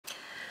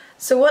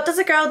So what does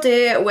a girl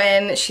do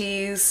when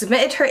she's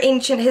submitted her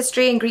ancient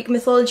history and Greek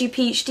mythology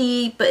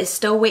PhD but is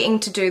still waiting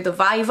to do the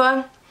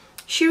Viva?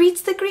 She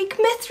reads the Greek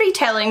myth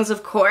retellings,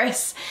 of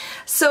course.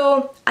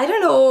 So I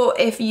don't know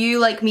if you,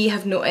 like me,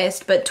 have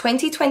noticed, but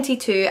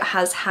 2022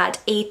 has had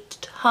a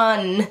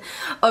ton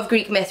of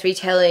Greek myth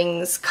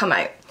retellings come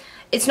out.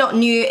 It's not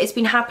new, it's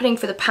been happening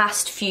for the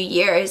past few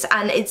years,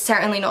 and it's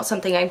certainly not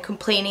something I'm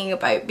complaining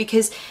about,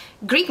 because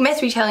Greek myth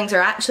retellings are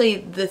actually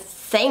the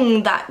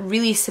thing that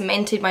really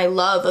cemented my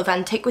love of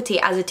antiquity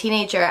as a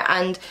teenager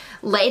and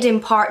led in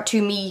part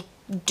to me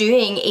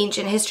doing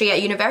ancient history at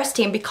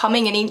university and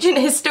becoming an ancient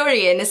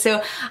historian.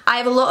 So I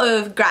have a lot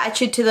of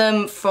gratitude to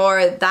them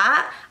for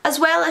that, as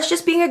well as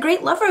just being a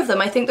great lover of them.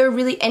 I think they're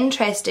really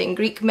interesting.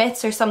 Greek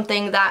myths are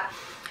something that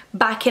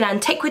back in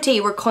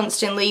antiquity were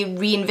constantly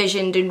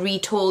re-envisioned and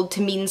retold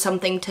to mean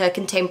something to a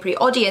contemporary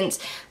audience.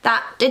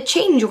 That did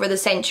change over the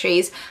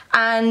centuries,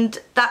 and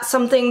that's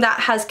something that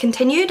has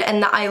continued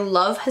and that I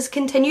love has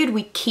continued.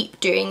 We keep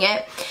doing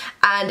it,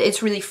 and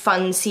it's really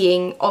fun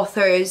seeing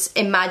authors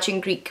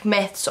imagine Greek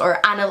myths or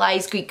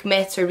analyse Greek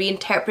myths or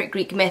reinterpret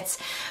Greek myths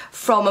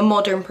from a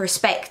modern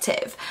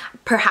perspective,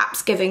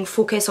 perhaps giving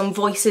focus on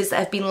voices that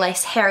have been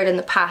less heard in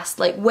the past,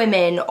 like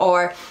women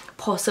or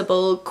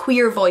possible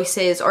queer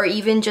voices, or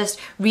even just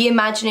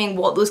reimagining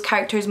what those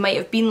characters might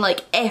have been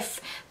like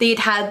if they'd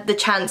had the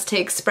chance to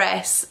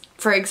express,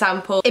 for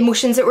example,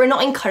 emotions that were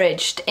not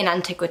encouraged in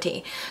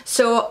antiquity.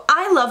 So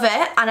I love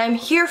it and I'm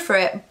here for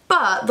it,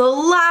 but the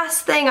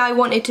last thing I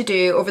wanted to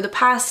do over the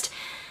past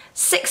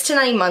 6 to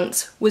 9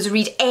 months was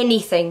read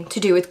anything to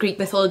do with Greek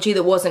mythology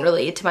that wasn't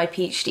related to my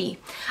PhD.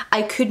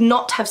 I could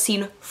not have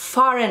seen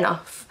far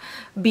enough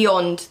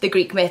beyond the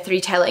Greek myth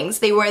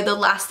retellings. They were the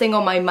last thing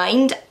on my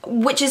mind,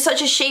 which is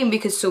such a shame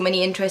because so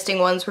many interesting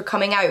ones were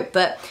coming out,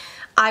 but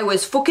I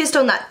was focused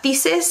on that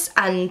thesis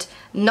and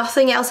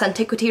nothing else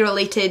antiquity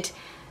related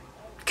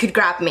could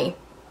grab me.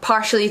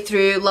 Partially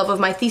through love of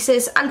my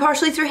thesis and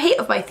partially through hate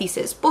of my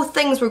thesis. Both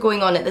things were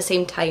going on at the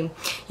same time.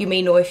 You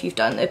may know if you've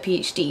done a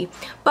PhD.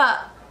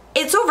 But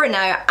it's over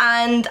now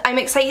and I'm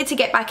excited to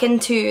get back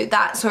into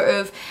that sort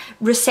of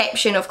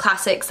reception of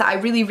classics that I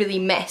really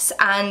miss,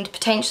 and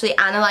potentially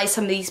analyse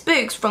some of these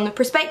books from the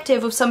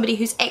perspective of somebody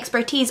whose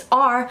expertise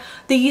are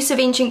the use of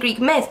ancient Greek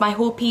myth. My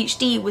whole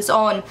PhD was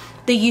on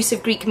the use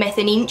of Greek myth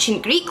in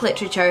ancient Greek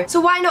literature, so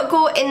why not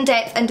go in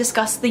depth and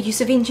discuss the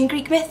use of ancient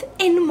Greek myth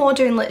in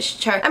modern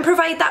literature and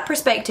provide that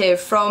perspective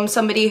from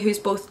somebody who's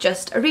both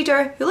just a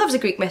reader who loves a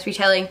Greek myth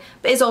retelling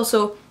but is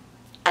also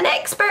an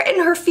expert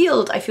in her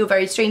field. I feel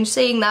very strange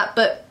saying that,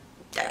 but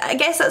I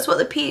guess that's what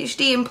the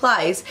PhD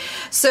implies.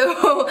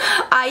 So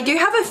I do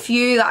have a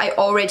few that I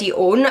already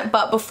own,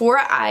 but before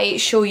I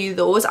show you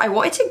those, I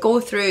wanted to go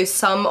through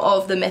some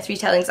of the myth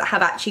retellings that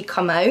have actually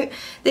come out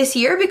this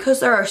year, because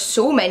there are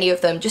so many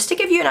of them, just to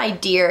give you an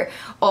idea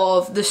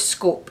of the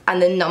scope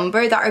and the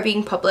number that are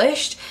being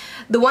published.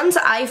 The ones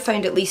that I've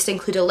found at least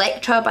include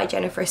Electra by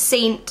Jennifer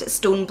Saint,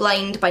 Stone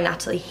Blind by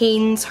Natalie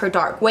Haynes, Her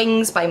Dark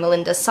Wings by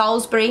Melinda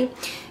Salisbury,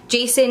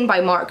 Jason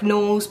by Mark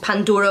Knowles,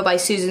 Pandora by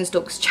Susan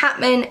Stokes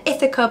Chapman,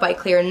 Ithaca by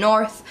Claire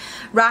North,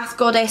 Wrath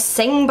Goddess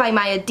Sing by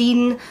Maya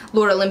Dean,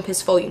 Lore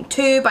Olympus Volume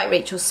 2 by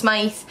Rachel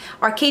Smythe,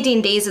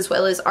 Arcadian Days as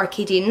well as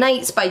Arcadian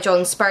Nights by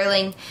John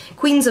Sperling,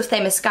 Queens of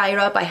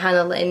Themyscira by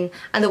Hannah Lynn,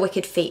 and The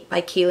Wicked Fate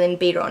by Kaylin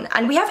Bayron.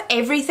 And we have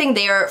everything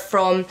there,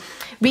 from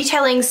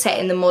retellings set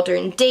in the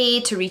modern day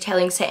to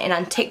retellings set in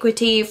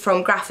antiquity,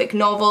 from graphic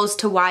novels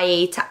to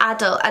YA to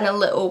adult, and a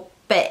little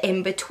bit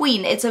in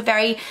between. It's a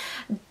very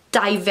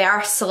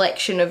diverse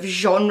selection of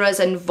genres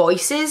and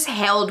voices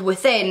held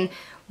within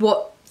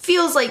what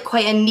feels like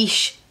quite a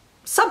niche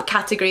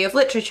subcategory of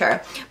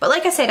literature. But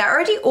like I said, I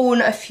already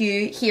own a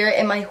few here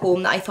in my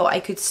home that I thought I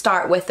could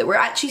start with that were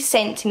actually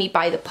sent to me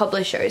by the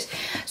publishers.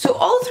 So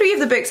all 3 of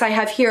the books I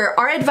have here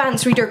are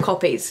advanced reader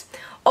copies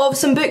of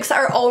some books that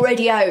are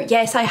already out.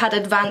 Yes, I had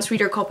advanced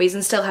reader copies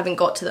and still haven't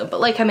got to them, but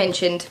like I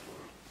mentioned,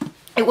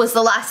 it was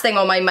the last thing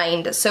on my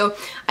mind, so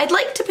I'd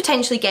like to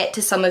potentially get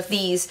to some of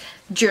these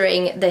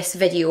during this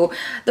video.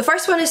 The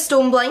first one is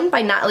Stone Blind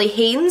by Natalie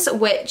Haynes,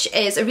 which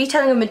is a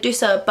retelling of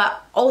Medusa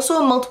but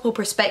also a multiple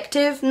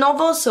perspective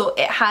novel, so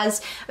it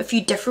has a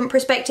few different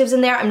perspectives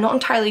in there. I'm not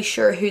entirely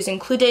sure who's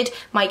included.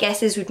 My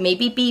guesses would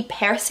maybe be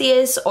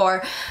Perseus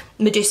or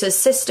Medusa's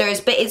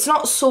sisters, but it's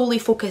not solely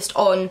focused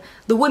on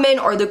the women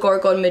or the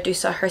Gorgon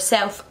Medusa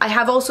herself. I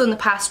have also in the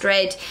past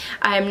read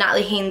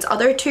Natalie Haynes'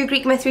 other 2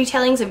 Greek myth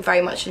retellings and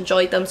very much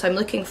enjoyed them, so I'm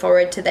looking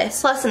forward to this.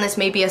 Plus, and this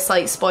may be a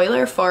slight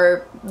spoiler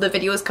for the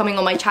videos coming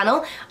on my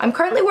channel, I'm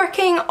currently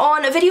working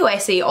on a video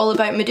essay all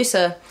about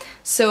Medusa,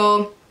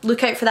 so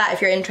look out for that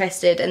if you're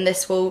interested, and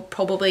this will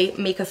probably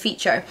make a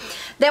feature.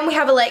 Then we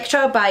have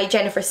Electra by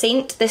Jennifer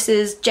Saint. This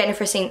is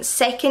Jennifer Saint's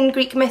second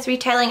Greek myth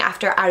retelling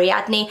after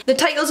Ariadne. The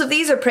titles of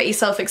these are pretty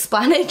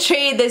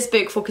self-explanatory. This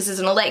book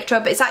focuses on Electra,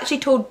 but it's actually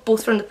told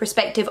both from the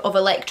perspective of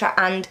Electra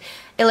and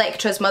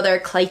Electra's mother,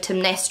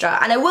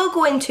 Clytemnestra. And I will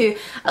go into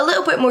a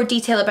little bit more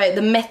detail about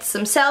the myths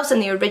themselves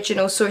and the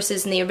original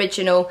sources and the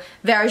original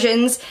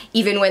versions,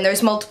 even when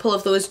there's multiple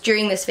of those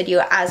during this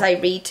video as I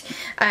read.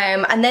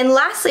 And then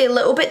lastly, a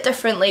little bit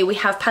differently, we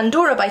have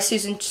Pandora by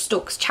Susan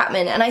Stokes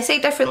Chapman. And I say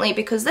differently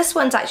because this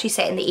one's actually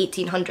set in the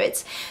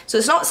 1800s. So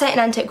it's not set in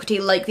antiquity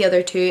like the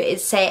other two,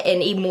 it's set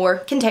in a more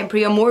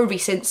contemporary, a more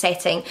recent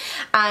setting.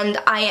 And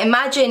I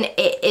imagine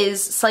it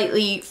is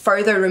slightly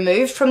further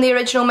removed from the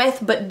original myth,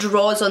 but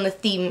draws on the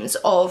themes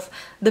of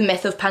the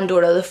myth of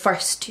Pandora, the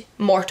first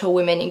mortal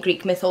woman in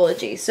Greek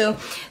mythology. So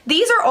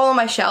these are all on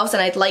my shelves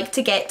and I'd like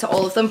to get to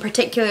all of them,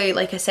 particularly,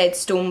 like I said,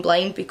 Stone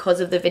Blind, because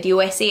of the video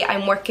essay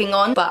I'm working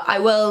on. But I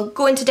will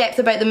go into depth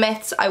about the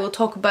myths, I will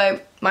talk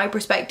about my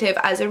perspective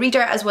as a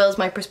reader as well as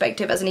my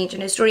perspective as an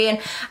ancient historian,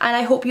 and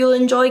I hope you'll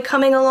enjoy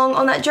coming along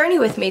on that journey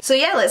with me. So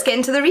yeah, let's get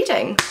into the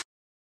reading.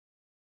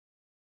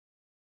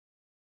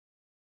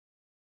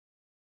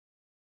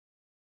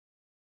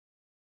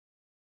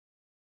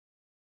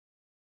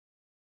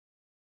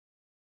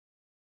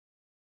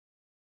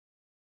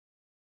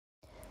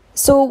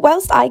 So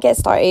whilst I get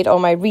started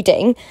on my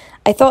reading,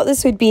 I thought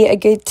this would be a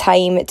good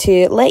time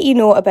to let you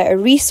know about a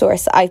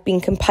resource that I've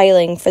been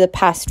compiling for the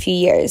past few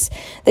years.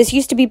 This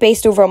used to be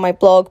based over on my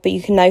blog, but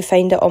you can now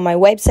find it on my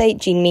website,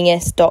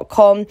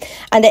 jeanmingus.com,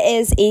 and it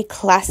is a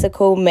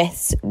classical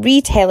myths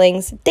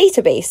retellings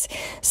database.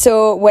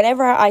 So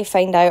whenever I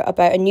find out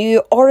about a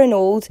new or an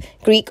old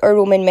Greek or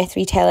Roman myth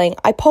retelling,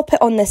 I pop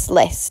it on this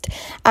list,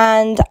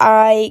 and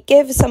I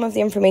give some of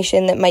the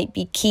information that might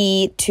be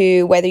key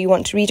to whether you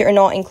want to read it or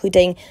not,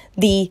 including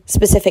the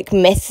specific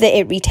myth that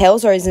it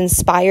retells or is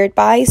inspired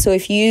by. So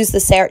if you use the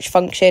search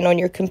function on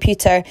your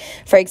computer,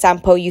 for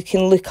example, you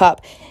can look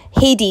up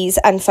Hades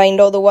and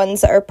find all the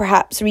ones that are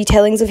perhaps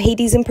retellings of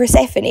Hades and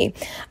Persephone.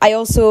 I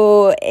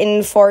also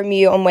inform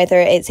you on whether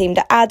it's aimed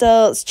at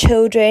adults,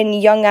 children,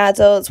 young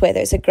adults, whether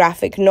it's a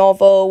graphic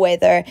novel,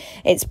 whether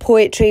it's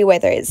poetry,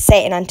 whether it's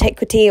set in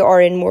antiquity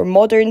or in more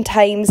modern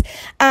times.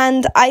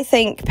 And I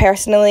think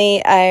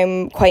personally,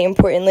 quite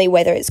importantly,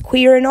 whether it's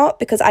queer or not,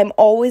 because I'm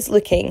always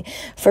looking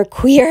for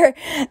queer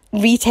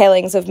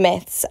retellings of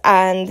myths,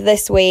 and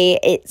this way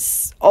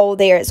it's all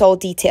there, it's all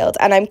detailed,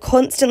 and I'm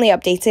constantly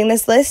updating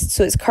this list.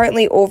 So it's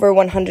currently over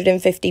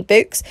 150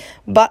 books,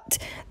 but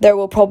there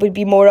will probably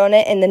be more on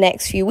it in the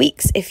next few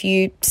weeks. If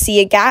you see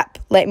a gap,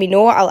 let me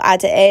know, I'll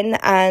add it in,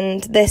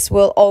 and this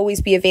will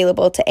always be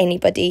available to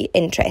anybody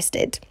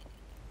interested.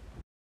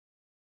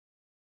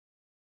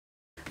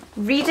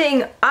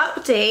 Reading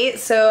update.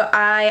 So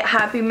I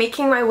have been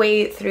making my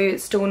way through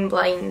Stone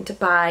Blind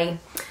by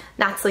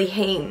Natalie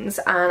Haynes,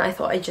 and I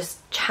thought I'd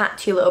just chat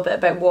to you a little bit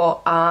about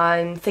what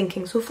I'm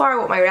thinking so far,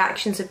 what my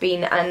reactions have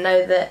been. And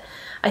now that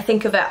I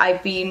think of it,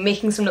 I've been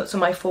making some notes on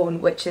my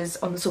phone, which is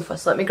on the sofa,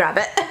 so let me grab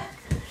it.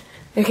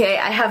 Okay,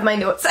 I have my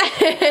notes.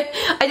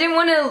 I didn't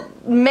want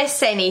to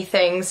miss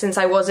anything since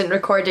I wasn't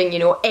recording, you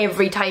know,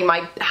 every time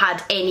I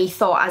had any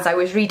thought as I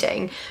was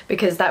reading,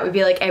 because that would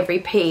be like every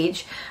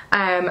page.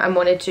 I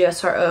wanted to do a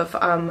sort of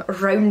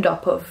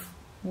roundup of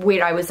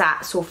where I was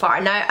at so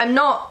far. Now, I'm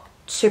not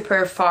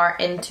super far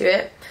into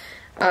it.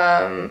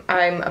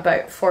 I'm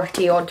about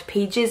 40 odd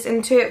pages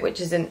into it,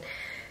 which isn't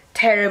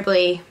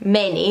terribly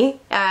many,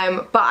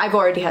 but I've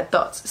already had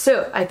thoughts,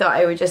 so I thought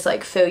I would just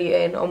like fill you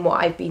in on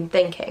what I've been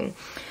thinking.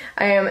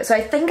 So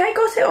I think I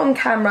got it on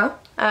camera,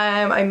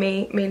 I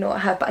may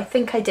not have, but I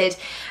think I did,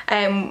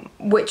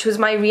 which was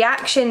my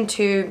reaction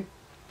to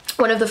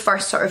one of the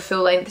first sort of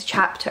full-length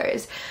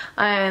chapters,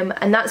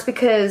 and that's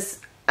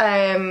because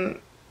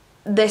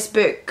this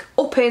book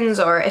opens,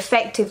 or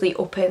effectively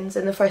opens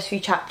in the first few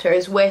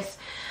chapters, with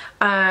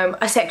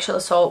a sexual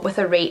assault, with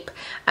a rape,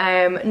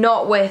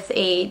 not with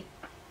a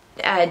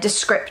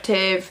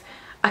descriptive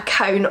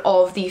account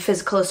of the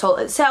physical assault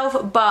itself,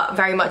 but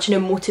very much an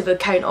emotive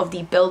account of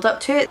the build-up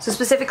to it. So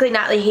specifically,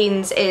 Natalie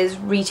Haynes is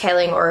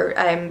retelling, or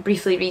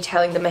briefly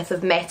retelling, the myth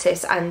of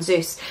Metis and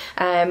Zeus,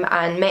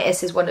 and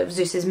Metis is one of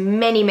Zeus's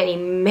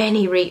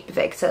many rape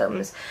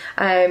victims.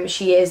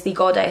 She is the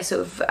goddess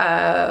of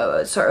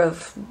sort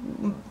of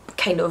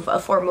kind of a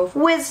form of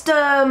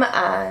wisdom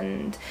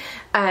and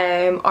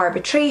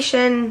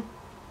arbitration.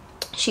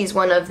 She's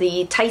one of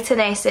the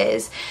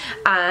Titanesses,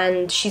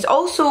 and she's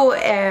also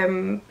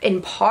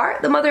in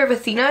part the mother of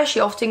Athena. She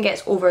often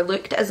gets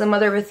overlooked as the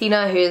mother of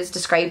Athena, who is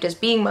described as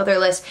being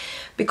motherless,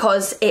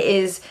 because it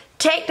is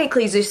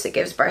technically Zeus that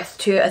gives birth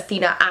to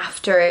Athena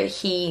after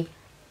he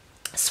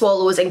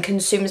swallows and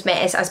consumes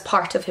Metis as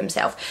part of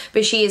himself,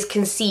 but she is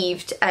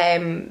conceived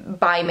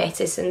by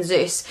Metis and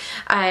Zeus,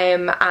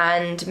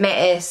 and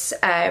Metis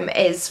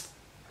is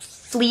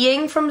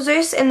fleeing from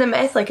Zeus in the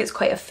myth. Like, it's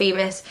quite a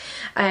famous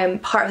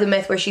part of the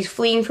myth where she's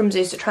fleeing from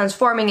Zeus,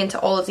 transforming into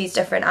all of these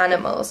different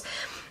animals.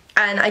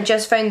 And I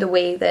just found the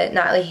way that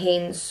Natalie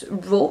Haynes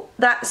wrote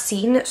that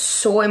scene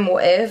so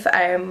emotive,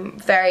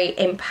 very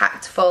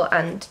impactful,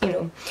 and,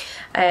 you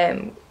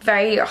know,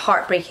 very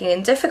heartbreaking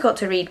and difficult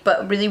to read,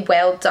 but really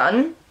well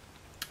done.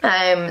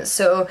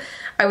 So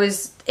I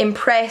was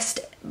impressed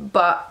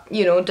but,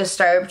 you know,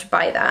 disturbed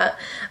by that.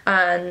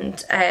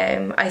 And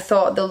I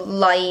thought the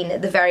line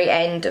at the very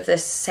end of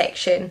this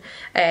section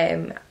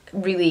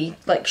really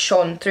like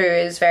shone through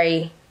as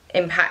very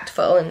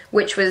impactful, and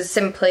which was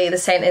simply the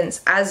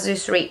sentence, "As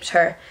Zeus raped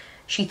her,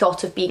 she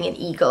thought of being an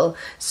eagle."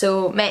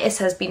 So Metis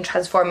has been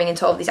transforming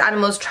into all of these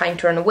animals, trying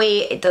to run away.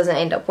 It doesn't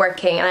end up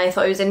working, and I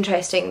thought it was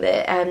interesting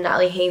that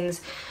Natalie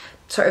Haynes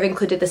sort of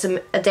included this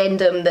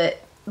addendum that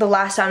the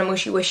last animal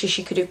she wishes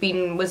she could have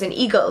been was an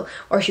eagle,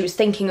 or she was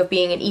thinking of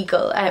being an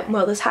eagle.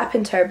 Well, this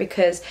happened to her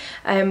because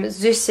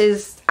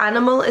Zeus's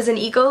animal is an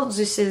eagle.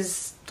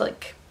 Zeus's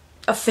like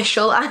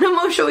official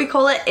animal, shall we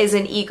call it, is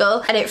an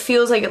eagle, and it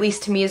feels like, at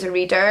least to me as a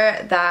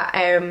reader, that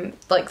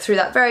like through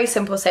that very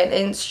simple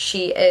sentence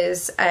she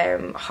is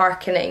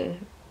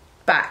hearkening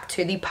back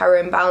to the power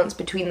imbalance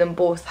between them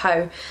both,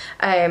 how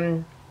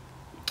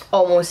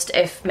almost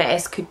if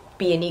Metis could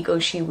be an eagle,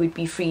 she would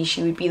be free,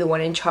 she would be the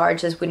one in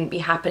charge, this wouldn't be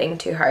happening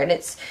to her. And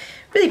it's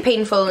really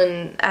painful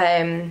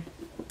and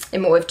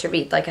emotive to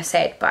read, like I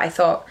said, but I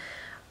thought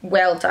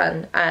well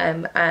done,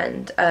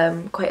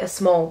 and quite a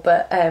small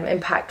but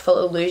impactful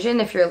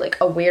allusion if you're like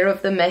aware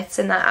of the myths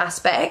in that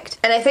aspect.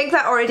 And I think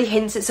that already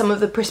hints at some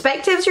of the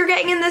perspectives you're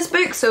getting in this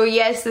book. So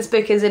yes, this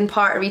book is in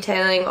part a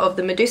retelling of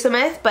the Medusa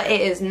myth, but it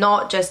is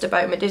not just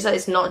about Medusa,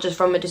 it's not just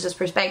from Medusa's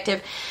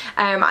perspective.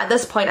 At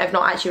this point I've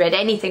not actually read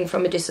anything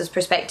from Medusa's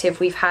perspective.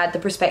 We've had the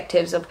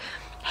perspectives of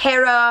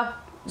Hera,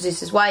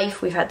 Zeus's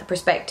wife, we've had the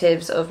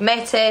perspectives of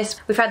Metis,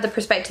 we've had the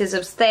perspectives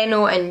of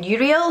Stheno and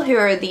Uriel, who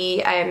are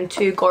the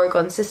two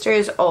Gorgon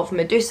sisters of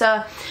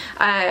Medusa,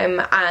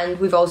 and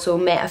we've also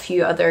met a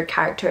few other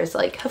characters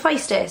like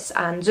Hephaestus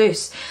and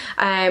Zeus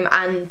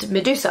and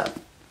Medusa.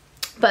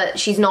 But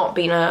she's not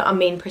been a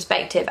main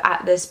perspective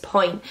at this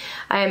point.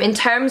 In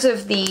terms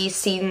of the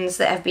scenes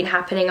that have been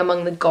happening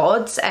among the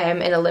gods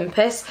in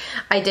Olympus,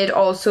 I did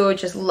also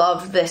just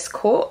love this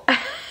quote,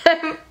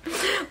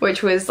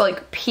 which was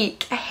like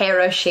peak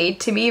Hera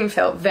shade to me and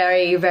felt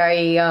very,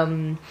 very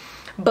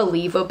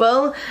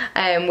believable,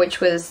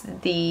 which was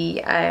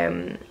the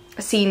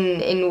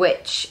scene in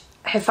which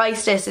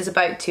Hephaestus is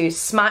about to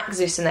smack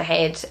Zeus in the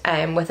head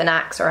with an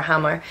axe or a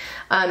hammer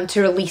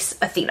to release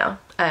Athena.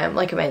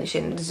 Like I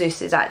mentioned,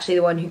 Zeus is actually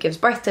the one who gives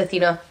birth to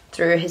Athena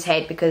through his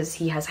head because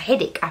he has a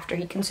headache after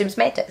he consumes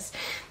Metis.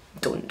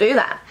 Don't do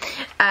that.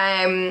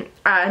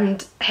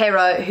 And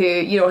Hera, who,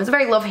 you know, has a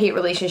very love-hate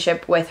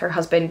relationship with her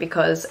husband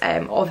because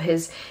of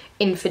his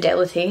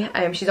infidelity.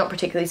 She's not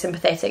particularly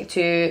sympathetic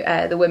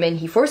to the women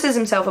he forces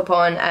himself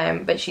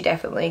upon, but she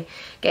definitely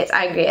gets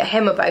angry at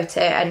him about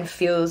it and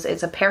feels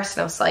it's a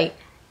personal slight.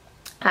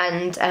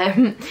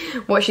 And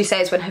what she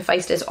says when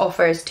Hephaestus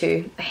offers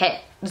to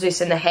hit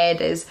Zeus in the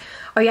head is,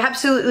 "Are you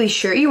absolutely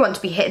sure you want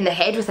to be hit in the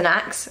head with an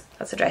axe?"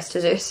 That's addressed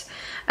to Zeus.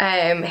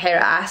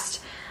 Hera asked,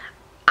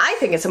 "I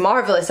think it's a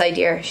marvellous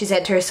idea," she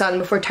said to her son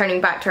before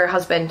turning back to her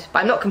husband, "but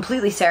I'm not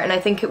completely certain.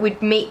 I think it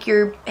would make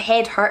your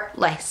head hurt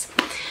less."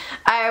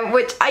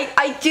 Which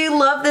I do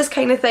love this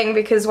kind of thing,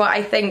 because what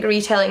I think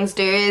retellings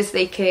do is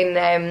they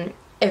can,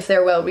 if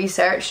they're well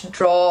researched,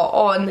 draw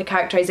on the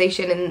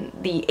characterization in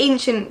the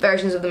ancient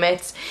versions of the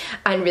myths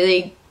and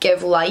really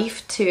give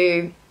life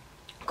to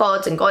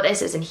gods and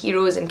goddesses and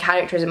heroes and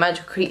characters and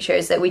magical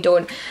creatures that we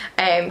don't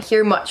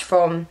hear much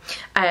from,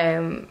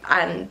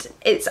 and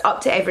it's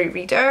up to every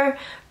reader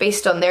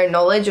based on their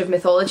knowledge of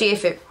mythology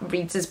if it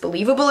reads as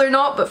believable or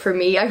not. But for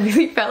me, I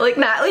really felt like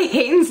Natalie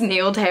Haynes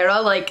nailed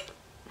Hera. Like,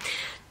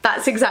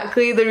 that's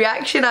exactly the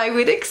reaction I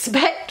would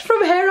expect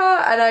from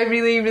Hera, and I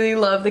really, really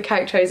love the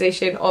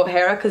characterization of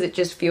Hera because it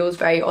just feels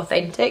very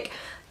authentic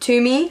to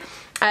me.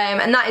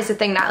 And that is the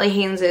thing, Natalie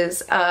Haynes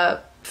is a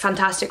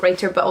fantastic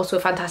writer but also a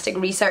fantastic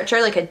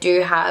researcher. Like, I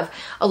do have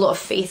a lot of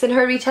faith in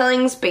her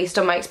retellings based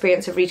on my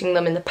experience of reading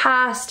them in the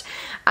past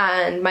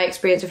and my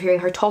experience of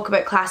hearing her talk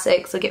about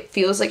classics. Like, it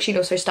feels like she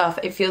knows her stuff.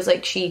 It feels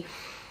like she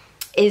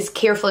is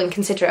careful and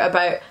considerate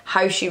about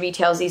how she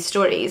retells these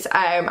stories,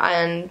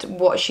 and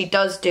what she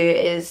does do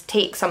is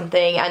take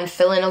something and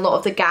fill in a lot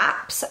of the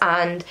gaps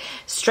and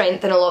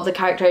strengthen a lot of the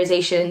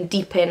characterization and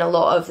deepen a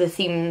lot of the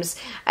themes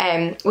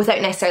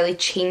without necessarily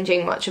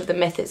changing much of the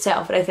myth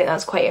itself, and I think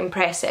that's quite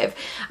impressive.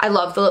 I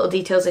love the little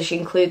details that she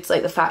includes,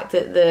 like the fact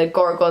that the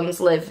Gorgons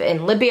live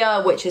in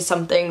Libya, which is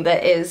something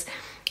that is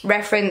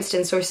referenced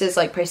in sources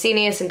like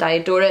Pausanias and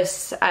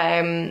Diodorus,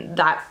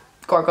 that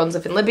Gorgons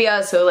live in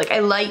Libya. So like, I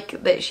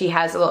like that she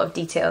has a lot of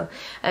detail,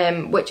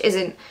 which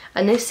isn't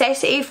a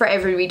necessity for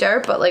every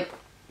reader, but like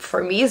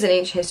for me as an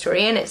ancient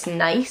historian, it's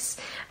nice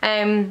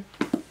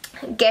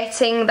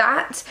getting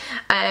that.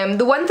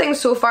 The one thing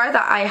so far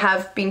that I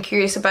have been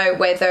curious about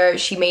whether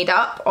she made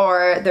up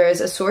or there is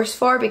a source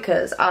for,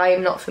 because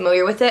I'm not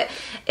familiar with it,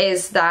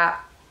 is that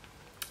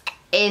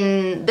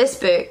in this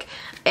book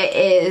it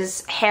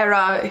is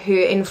Hera who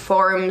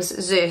informs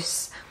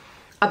Zeus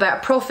about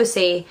a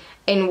prophecy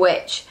in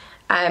which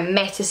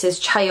Metis's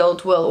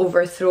child will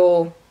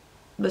overthrow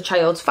the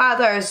child's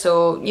father,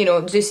 so you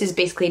know Zeus is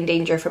basically in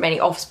danger from any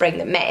offspring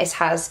that Metis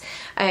has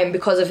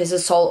because of his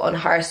assault on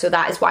her, so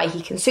that is why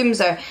he consumes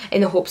her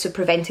in the hopes of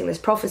preventing this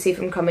prophecy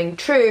from coming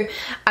true.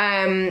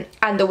 And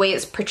the way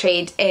it's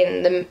portrayed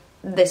in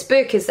this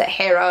book is that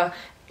Hera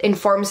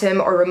informs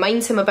him or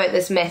reminds him about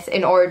this myth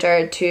in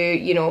order to,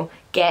 you know,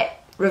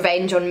 get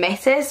revenge on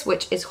Metis,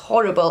 which is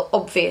horrible.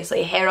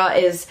 Obviously Hera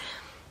is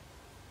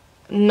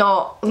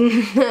not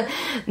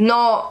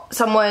not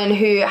someone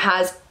who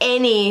has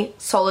any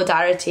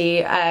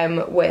solidarity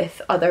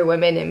with other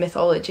women in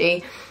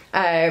mythology.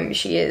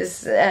 She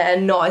is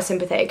not a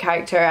sympathetic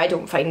character. I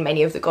don't find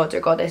many of the gods or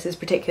goddesses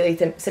particularly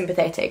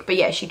sympathetic, but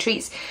yeah, she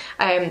treats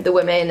the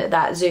women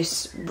that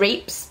Zeus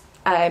rapes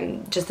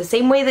just the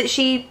same way that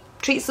she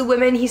treats the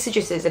women he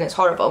seduces, and it's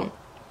horrible.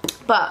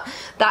 But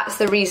that's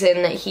the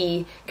reason that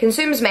he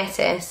consumes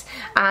Metis,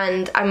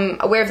 and I'm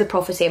aware of the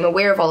prophecy, I'm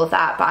aware of all of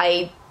that, but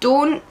I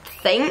don't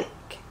think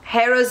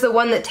Hera's the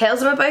one that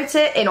tells him about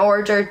it in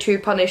order to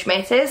punish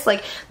Metis.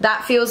 Like,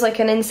 that feels like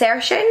an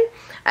insertion.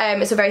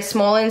 It's a very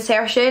small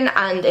insertion,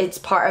 and it's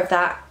part of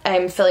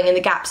that filling in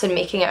the gaps and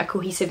making it a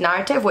cohesive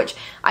narrative, which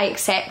I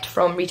accept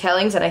from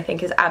retellings and I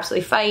think is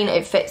absolutely fine.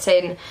 It fits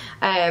in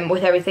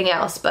with everything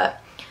else,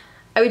 but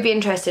I would be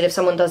interested if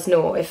someone does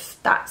know if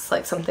that's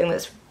like something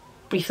that's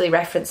briefly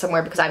referenced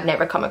somewhere, because I've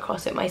never come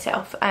across it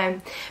myself.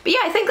 But yeah,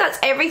 I think that's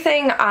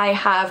everything I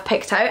have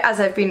picked out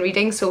as I've been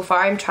reading so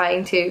far. I'm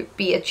trying to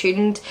be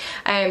attuned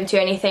to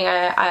anything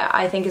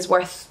I think is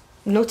worth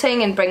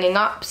noting and bringing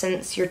up,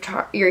 since you're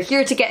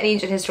here to get an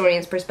ancient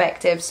historian's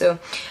perspective. So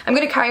I'm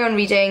going to carry on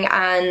reading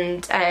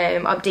and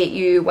update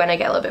you when I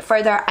get a little bit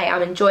further. I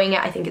am enjoying it.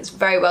 I think it's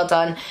very well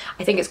done.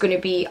 I think it's going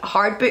to be a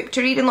hard book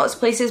to read in lots of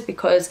places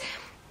because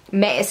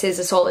Metis's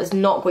assault is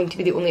not going to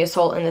be the only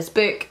assault in this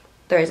book.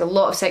 There is a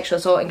lot of sexual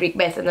assault in Greek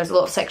myth, and there's a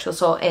lot of sexual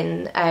assault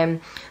in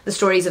the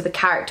stories of the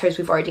characters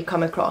we've already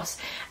come across.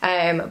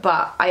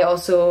 But I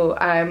also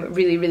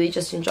really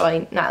just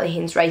enjoy Natalie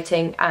Haynes'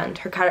 writing and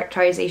her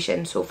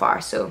characterisation so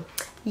far. So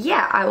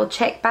yeah, I will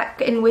check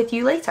back in with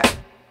you later.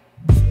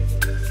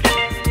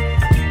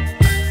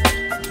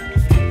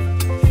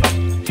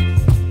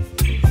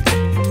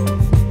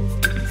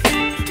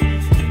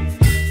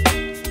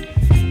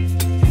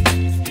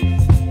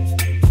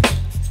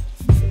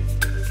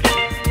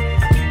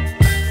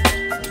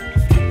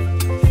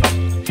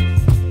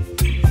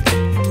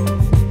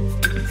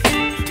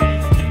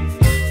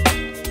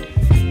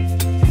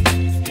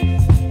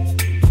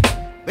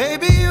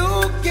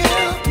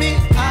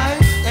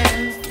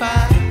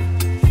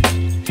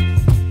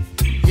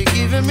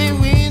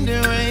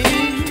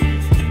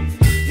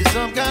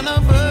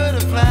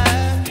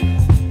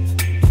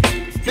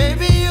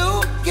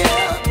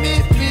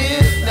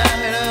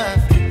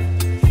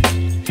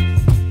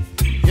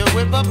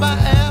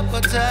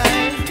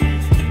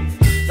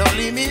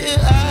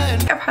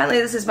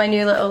 Apparently this is my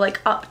new little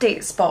like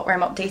update spot where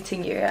I'm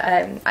updating you.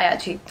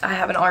 I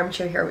have an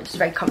armchair here which is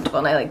very comfortable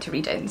and I like to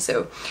read in,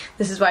 so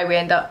this is why we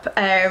end up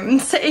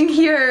sitting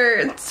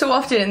here so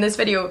often in this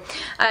video.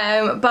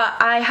 But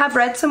I have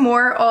read some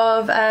more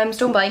of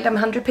Stone Blind. I'm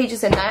 100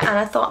 pages in now, and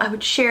I thought I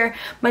would share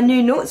my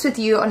new notes with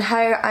you on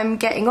how I'm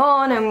getting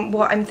on and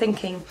what I'm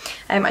thinking.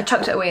 I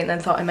chucked it away and then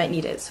thought I might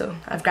need it, so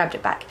I've grabbed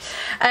it back.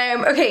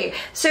 Okay,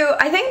 so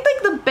I think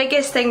like the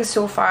biggest thing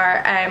so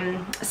far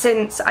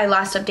since I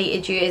last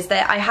updated you is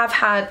that I have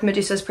had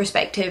Medusa's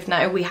perspective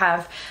now. We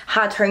have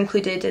had her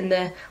included in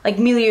the like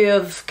milieu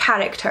of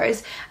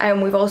characters,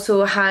 and we've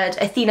also had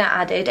Athena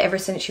added ever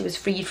since she was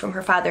freed from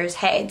her father's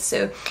head.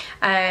 So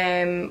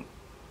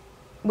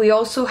we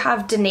also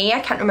have Danae.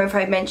 I can't remember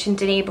if I mentioned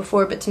Danae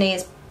before, but Danae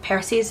is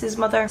Perseus's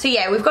mother. So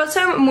yeah, we've got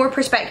some more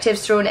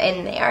perspectives thrown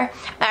in there,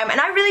 and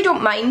I really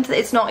don't mind that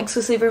it's not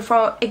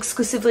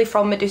exclusively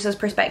from Medusa's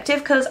perspective,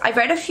 because I've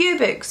read a few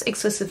books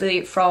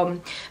exclusively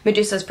from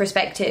Medusa's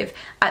perspective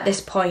at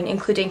this point,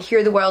 including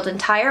Hear the World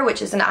Entire,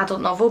 which is an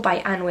adult novel by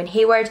Anne Wynne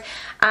Hayward,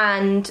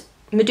 and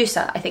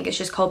Medusa, I think it's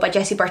just called, by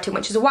Jessie Burton,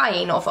 which is a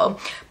YA novel,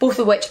 both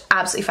of which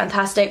absolutely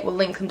fantastic. We'll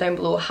link them down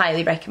below,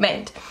 highly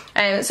recommend.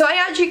 So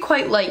I actually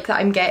quite like that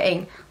I'm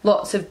getting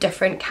lots of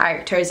different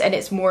characters, and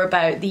it's more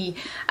about the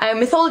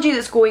mythology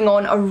that's going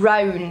on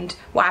around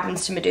what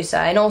happens to Medusa,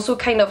 and also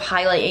kind of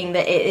highlighting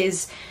that it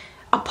is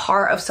a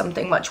part of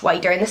something much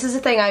wider. And this is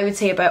the thing I would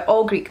say about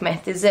all Greek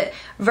myth, is that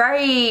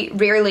very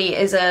rarely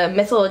is a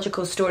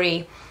mythological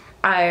story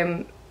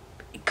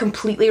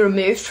completely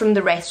removed from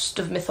the rest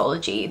of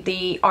mythology.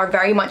 They are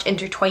very much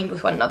intertwined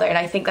with one another, and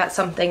I think that's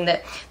something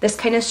that this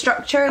kind of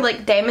structure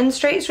like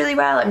demonstrates really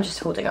well. I'm just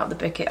holding up the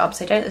book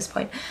upside down at this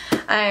point.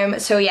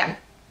 So yeah,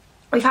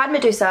 we've had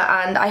Medusa,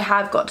 and I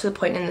have got to the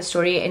point in the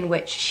story in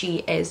which she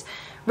is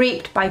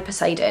raped by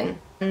Poseidon.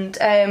 And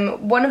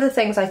one of the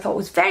things I thought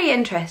was very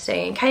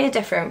interesting and kind of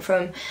different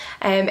from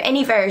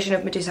any version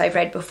of Medusa I've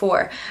read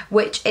before,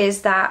 which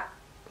is that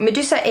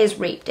Medusa is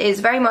raped. It is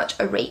very much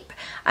a rape.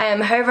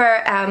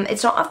 However,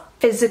 it's not a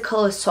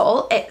physical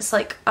assault, it's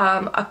like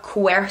a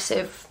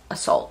coercive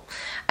assault,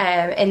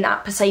 in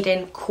that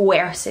Poseidon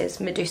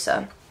coerces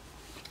Medusa.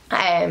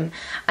 And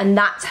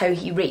that's how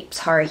he rapes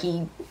her.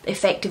 He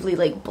effectively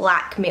like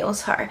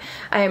blackmails her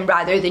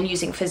rather than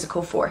using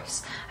physical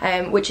force,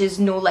 which is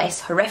no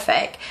less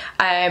horrific.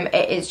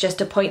 It is just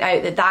to point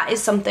out that that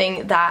is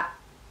something that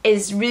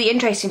is really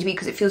interesting to me,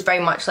 because it feels very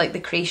much like the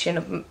creation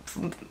of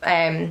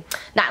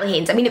Natalie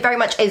Haynes. I mean, it very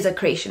much is a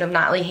creation of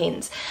Natalie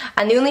Haynes,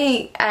 and the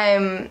only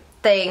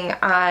thing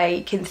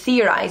I can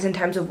theorise in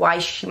terms of why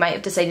she might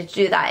have decided to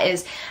do that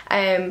is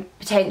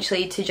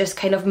potentially to just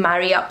kind of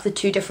marry up the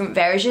two different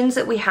versions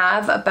that we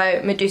have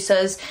about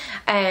Medusa's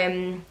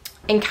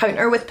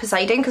encounter with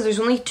Poseidon, because there's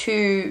only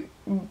two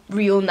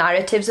real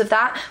narratives of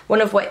that,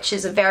 one of which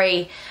is a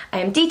very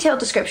detailed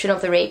description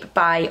of the rape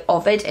by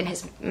Ovid in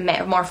his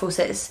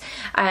Metamorphoses,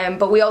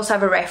 but we also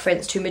have a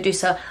reference to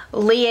Medusa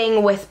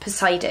laying with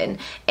Poseidon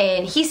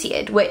in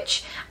Hesiod,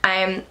 which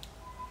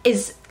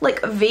is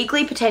like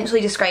vaguely potentially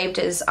described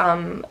as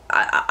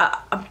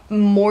a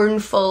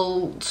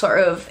mournful sort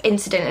of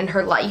incident in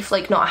her life,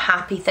 like not a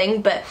happy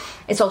thing, but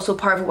it's also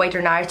part of a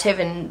wider narrative,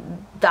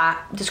 and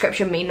that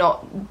description may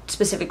not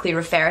specifically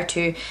refer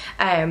to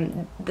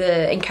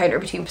the encounter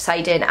between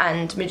Poseidon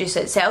and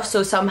Medusa itself,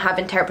 so some have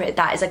interpreted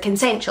that as a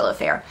consensual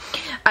affair,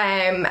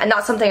 and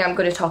that's something I'm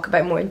going to talk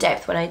about more in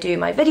depth when I do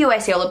my video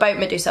essay all about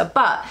Medusa.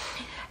 But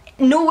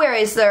nowhere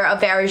is there a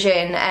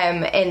version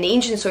in the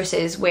ancient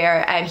sources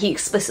where he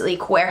explicitly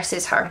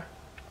coerces her,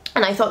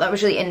 and I thought that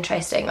was really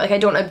interesting. Like, I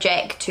don't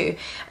object to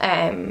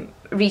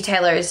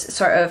retellers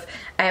sort of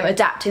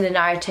adapting the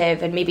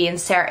narrative and maybe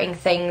inserting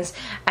things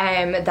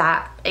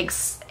that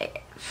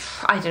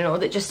I don't know,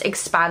 that just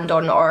expand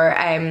on or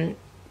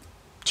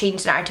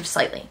change the narrative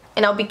slightly.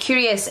 And I'll be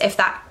curious if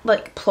that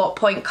like plot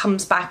point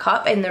comes back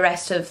up in the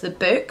rest of the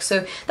book.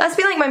 So that's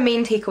been like my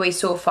main takeaway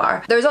so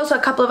far. There's also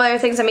a couple of other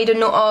things I made a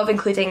note of,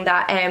 including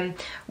that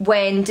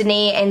when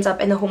Danae ends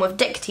up in the home of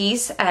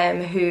Dictys,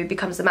 who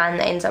becomes the man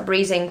that ends up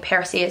raising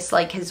Perseus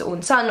like his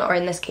own son, or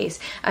in this case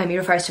he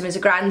refers to him as a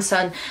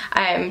grandson,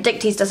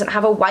 Dictys doesn't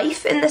have a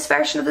wife in this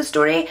version of the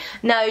story.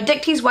 Now,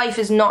 Dictys' wife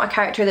is not a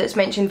character that's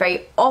mentioned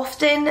very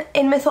often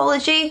in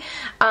mythology.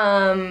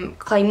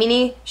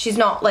 Clymene, she's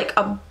not like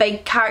a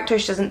big character,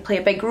 she doesn't play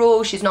a big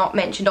role, she's not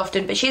mentioned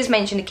often, but she is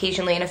mentioned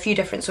occasionally in a few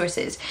different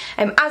sources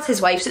as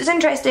his wife. So it's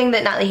interesting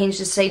that Natalie Haynes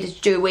decided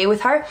to do away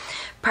with her.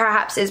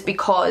 Perhaps it's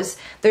because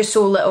there's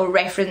so little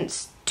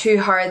reference to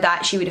her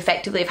that she would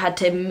effectively have had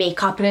to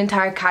make up an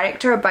entire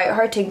character about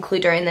her to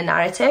include her in the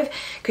narrative,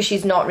 because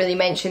she's not really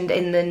mentioned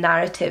in the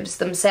narratives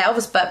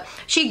themselves, but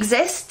she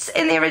exists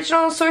in the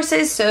original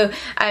sources, so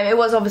it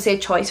was obviously a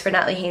choice for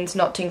Natalie Haynes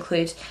not to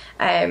include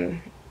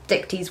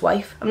Dictys'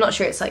 wife. I'm not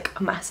sure it's like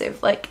a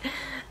massive like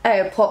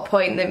plot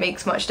point that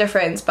makes much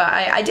difference, but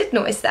I did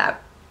notice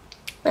that,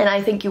 and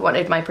I think you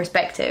wanted my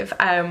perspective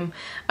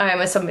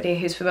as somebody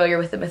who's familiar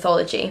with the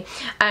mythology.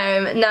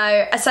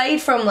 Now, aside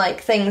from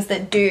like things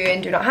that do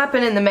and do not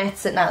happen in the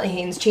myths that Natalie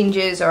Haynes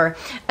changes or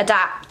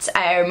adapts,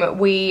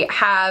 we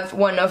have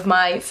one of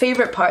my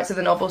favourite parts of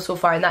the novel so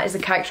far, and that is the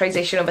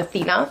characterisation of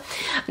Athena.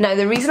 Now,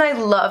 the reason I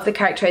love the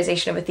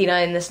characterisation of Athena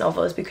in this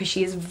novel is because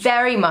she is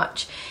very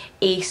much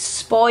a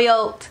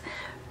spoilt,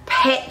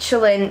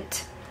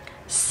 petulant,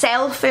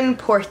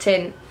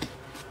 self-important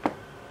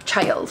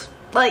child.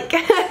 Like,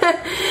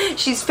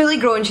 she's fully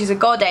grown, she's a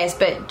goddess,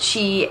 but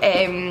she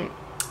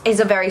is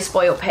a very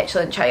spoiled,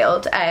 petulant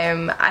child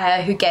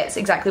who gets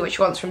exactly what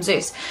she wants from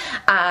Zeus,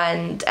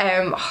 and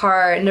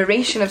her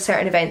narration of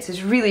certain events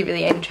is really,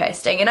 really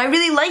interesting, and I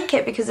really like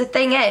it because the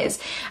thing is,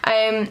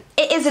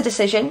 it is a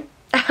decision.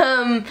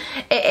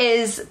 It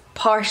is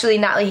partially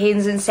Natalie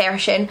Haynes'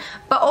 insertion,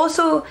 but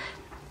also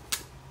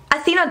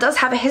Athena does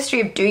have a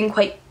history of doing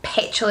quite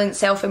petulant,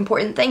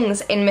 self-important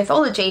things in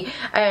mythology,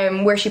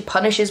 where she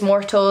punishes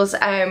mortals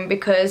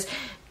because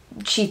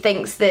she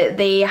thinks that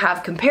they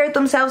have compared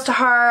themselves to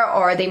her,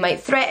 or they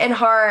might threaten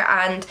her,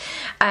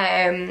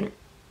 and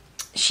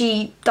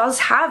she does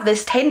have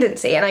this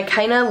tendency, and I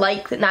kind of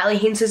like that Natalie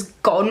Haynes has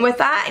gone with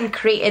that and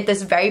created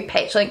this very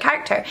petulant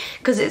character,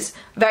 because it's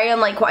very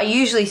unlike what I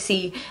usually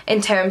see in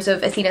terms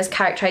of Athena's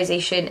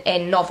characterization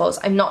in novels.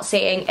 I'm not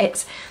saying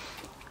it's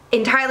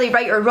entirely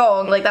right or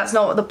wrong, like that's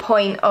not the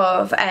point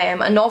of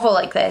a novel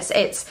like this.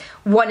 It's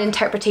one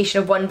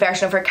interpretation of one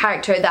version of her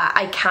character that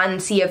I can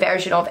see a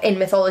version of in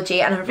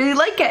mythology, and I really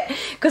like it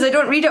because I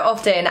don't read it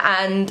often,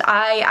 and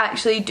I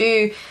actually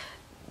do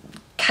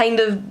kind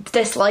of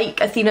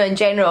dislike Athena in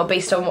general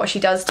based on what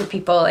she does to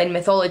people in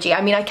mythology.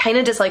 I mean, I kind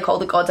of dislike all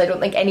the gods. I don't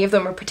think any of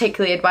them are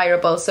particularly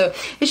admirable, so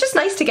it's just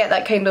nice to get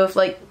that kind of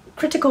like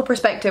critical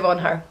perspective on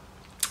her.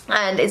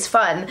 And it's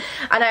fun,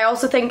 and I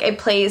also think it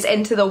plays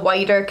into the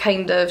wider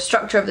kind of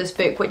structure of this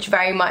book, which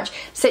very much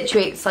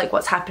situates like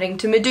what's happening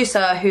to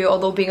Medusa, who,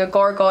 although being a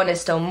Gorgon,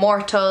 is still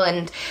mortal,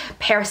 and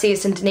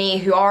Perseus and Danae,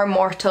 who are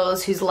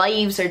mortals, whose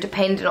lives are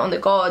dependent on the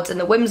gods and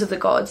the whims of the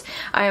gods,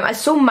 are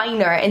so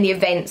minor in the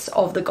events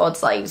of the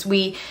gods' lives.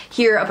 We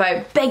hear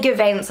about big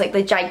events like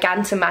the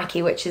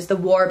Gigantomachy, which is the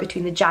war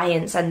between the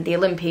giants and the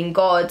Olympian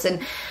gods,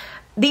 and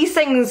these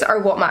things are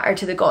what matter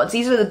to the gods.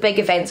 These are the big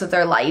events of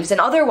their lives, and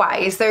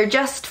otherwise they're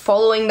just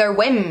following their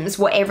whims,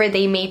 whatever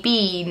they may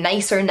be,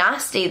 nice or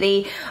nasty.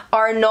 They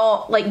are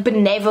not like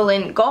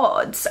benevolent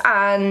gods,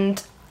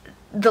 and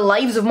the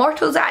lives of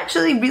mortals are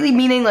actually really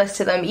meaningless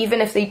to them, even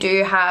if they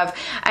do have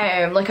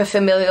like a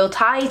familial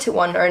tie to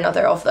one or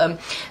another of them.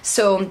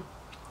 So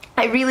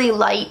I really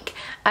like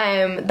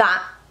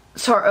that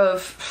sort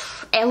of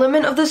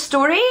element of the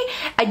story.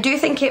 I do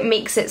think it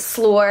makes it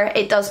slower.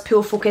 It does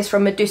pull focus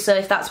from Medusa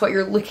if that's what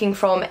you're looking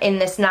from in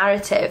this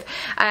narrative,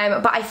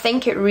 but I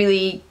think it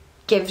really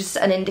gives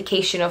an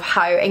indication of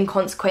how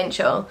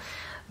inconsequential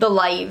the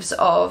lives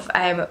of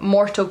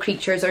mortal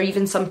creatures, or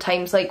even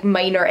sometimes like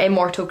minor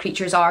immortal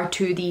creatures, are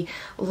to the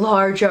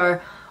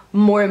larger,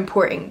 more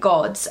important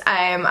gods.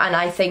 And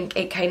I think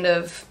it kind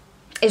of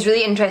is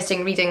really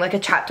interesting reading like a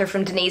chapter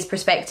from Danae's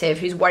perspective,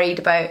 who's worried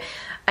about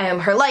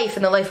her life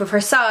and the life of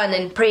her son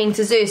and praying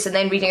to Zeus, and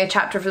then reading a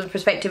chapter from the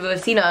perspective of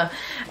Athena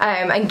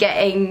and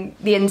getting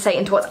the insight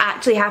into what's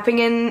actually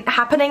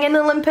happening in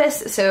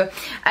Olympus. So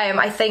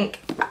I think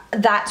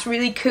that's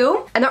really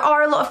cool. And there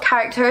are a lot of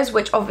characters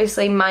which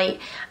obviously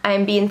might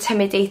be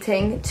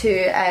intimidating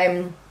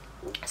to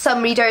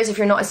some readers if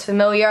you're not as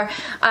familiar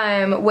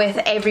with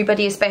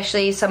everybody,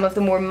 especially some of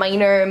the more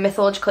minor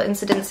mythological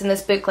incidents in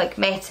this book, like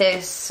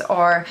Metis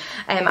or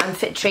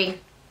Amphitrite.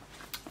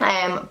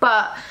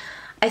 But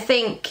I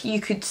think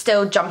you could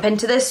still jump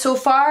into this so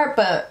far,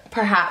 but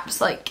perhaps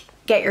like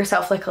get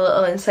yourself like a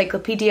little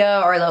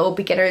encyclopedia or a little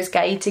beginner's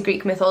guide to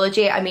Greek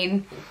mythology. I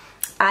mean,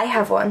 I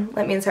have one.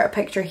 Let me insert a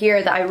picture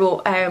here that I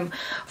wrote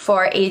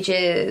for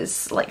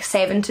ages like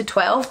 7 to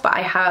 12, but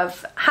I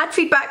have had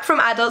feedback from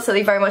adults that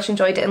they very much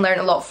enjoyed it and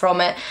learned a lot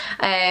from it,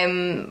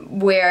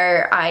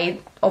 where I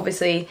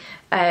obviously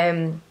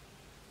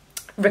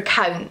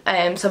recount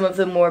some of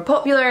the more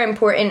popular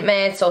important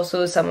myths,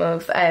 also some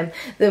of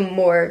the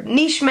more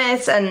niche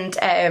myths, and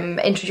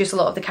introduce a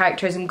lot of the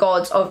characters and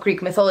gods of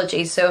Greek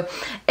mythology. So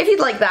if you'd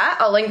like that,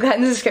 I'll link that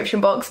in the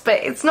description box,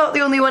 but it's not the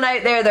only one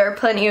out there. There are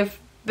plenty of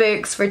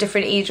books for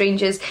different age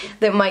ranges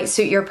that might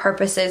suit your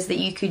purposes that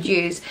you could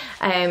use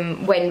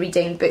when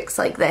reading books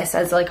like this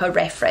as like a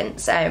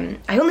reference. I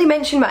only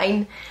mention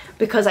mine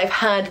because I've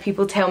had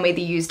people tell me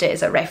they used it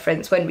as a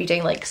reference when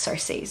reading like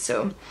Circe,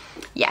 so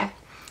yeah.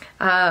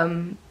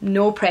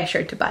 No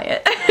pressure to buy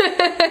it.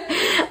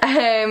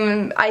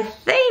 I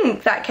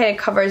think that kind of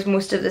covers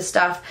most of the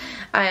stuff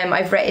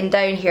I've written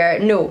down here.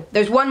 No,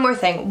 there's one more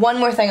thing I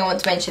want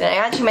to mention, and I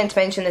actually meant to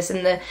mention this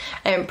in the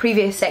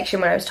previous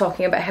section when I was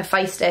talking about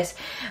Hephaestus,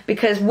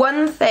 because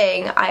one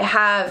thing I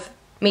have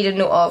made a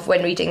note of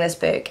when reading this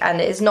book, and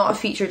it is not a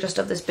feature just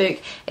of this book,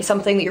 it's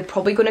something that you're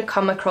probably going to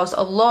come across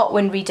a lot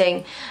when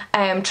reading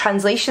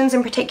translations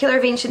in particular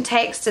of ancient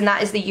texts, and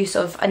that is the use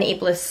of an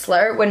ableist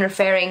slur when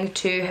referring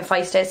to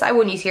Hephaestus. I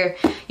won't use here,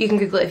 you can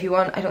Google it if you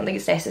want, I don't think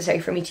it's necessary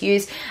for me to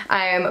use,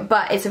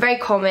 but it's a very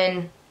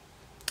common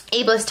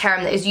ableist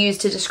term that is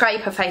used to describe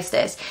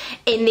Hephaestus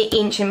in the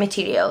ancient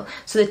material.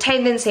 So the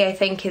tendency, I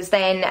think, is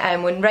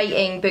then when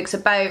writing books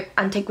about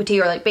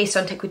antiquity or like based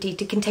on antiquity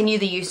to continue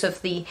the use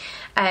of the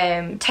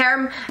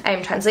term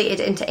translated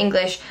into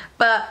English,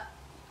 but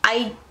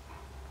I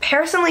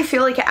personally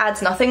feel like it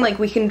adds nothing. Like,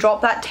 we can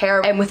drop that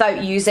term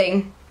without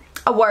using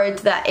a word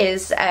that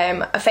is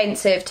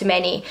offensive to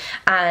many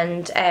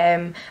and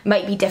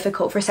might be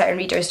difficult for certain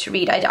readers to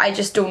read. I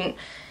just don't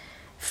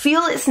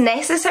feel it's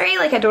necessary.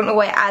 Like, I don't know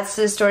what it adds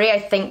to the story. I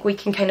think we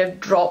can kind of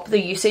drop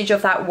the usage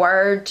of that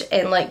word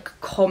in like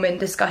common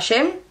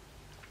discussion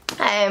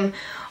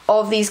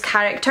of these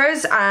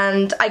characters,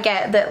 and I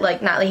get that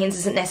like Natalie Haynes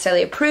isn't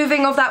necessarily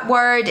approving of that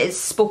word. It's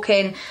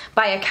spoken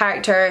by a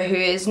character who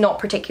is not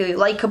particularly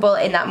likeable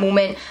in that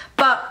moment,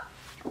 but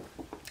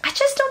I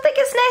just don't think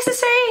it's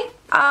necessary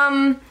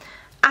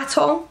at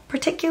all,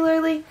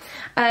 particularly.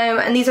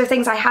 And these are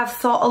things I have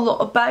thought a lot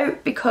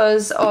about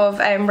because of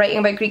writing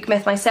about Greek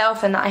myth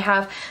myself, and that I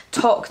have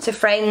talked to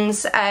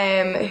friends who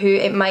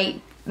it might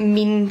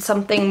mean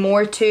something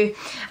more to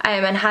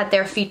and had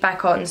their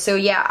feedback on. So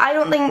yeah, I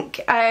don't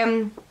think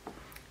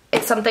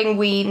it's something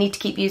we need to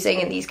keep using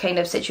in these kind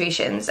of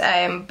situations,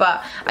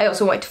 but I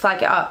also wanted to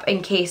flag it up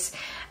in case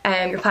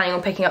you're planning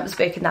on picking up this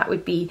book and that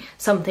would be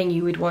something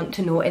you would want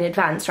to know in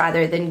advance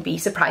rather than be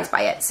surprised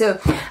by it.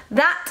 So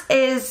that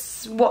is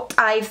what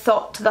I've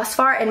thought thus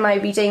far in my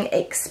reading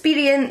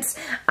experience.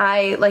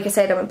 Like I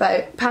said, I'm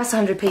about past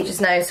 100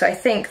 pages now, so I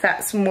think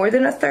that's more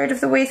than a third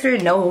of the way through.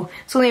 No,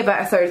 it's only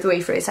about a third of the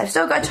way through, so I've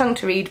still got a chunk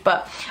to read,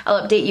 but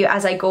I'll update you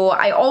as I go.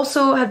 I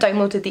also have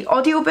downloaded the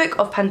audiobook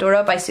of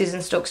Pandora by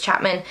Susan Stokes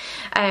Chapman,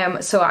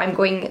 so I'm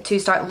going to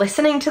start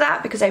listening to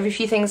that because I have a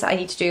few things that I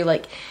need to do,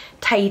 like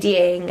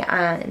tidying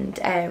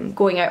and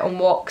going out on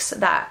walks,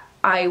 that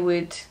I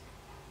would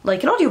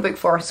like an audiobook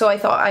for, so I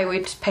thought I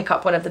would pick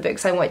up one of the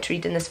books I wanted to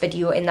read in this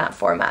video in that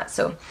format.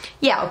 So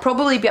yeah, I'll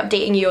probably be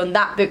updating you on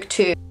that book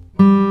too.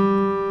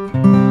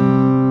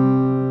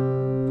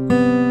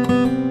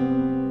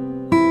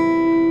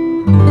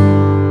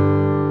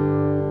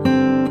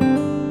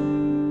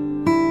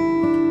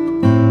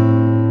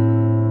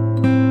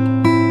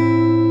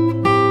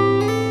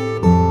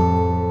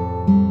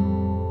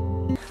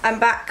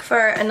 back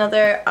for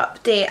another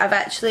update. I've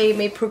actually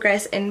made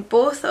progress in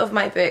both of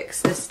my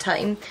books this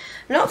time.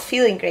 I'm not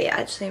feeling great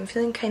actually, I'm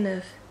feeling kind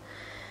of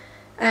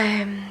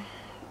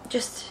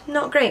just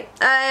not great.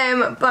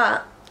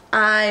 But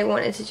I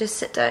wanted to just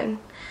sit down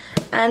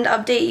and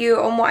update you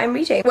on what I'm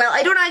reading. Well,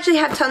 I don't actually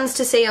have tons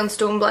to say on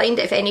Stoneblind,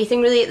 if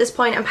anything really at this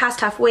point. I'm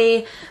past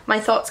halfway, my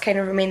thoughts kind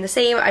of remain the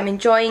same. I'm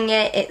enjoying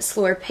it, it's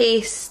slower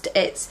paced,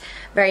 it's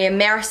very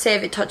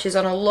immersive, it touches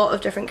on a lot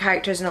of different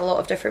characters and a lot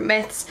of different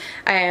myths,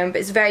 but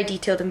it's very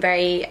detailed and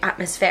very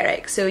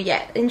atmospheric. So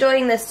yeah,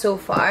 enjoying this so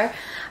far.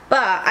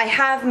 But I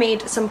have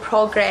made some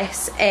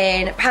progress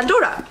in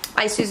Pandora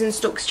by Susan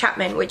Stokes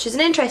Chapman, which is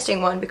an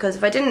interesting one because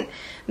if I didn't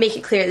make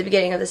it clear at the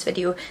beginning of this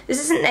video, this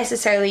isn't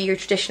necessarily your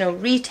traditional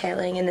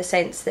retelling in the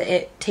sense that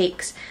it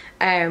takes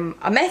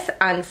a myth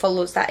and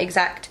follows that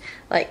exact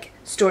like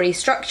story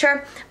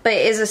structure, but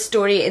it is a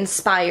story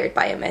inspired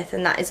by a myth,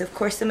 and that is of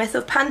course the myth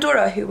of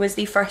Pandora, who was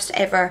the first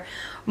ever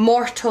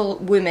mortal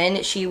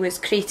woman. She was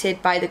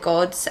created by the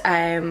gods,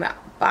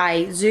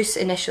 by Zeus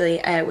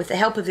initially, with the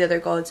help of the other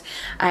gods,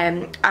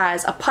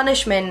 as a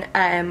punishment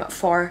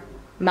for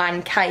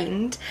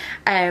mankind,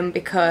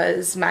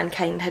 because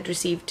mankind had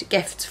received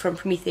gifts from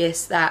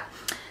Prometheus that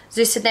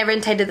Zeus had never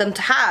intended them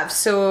to have.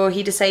 So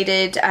he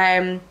decided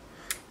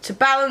to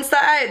balance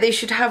that out, they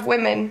should have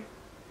women.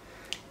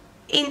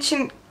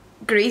 Ancient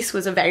Greece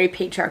was a very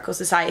patriarchal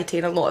society,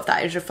 and a lot of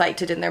that is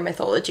reflected in their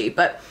mythology,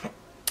 but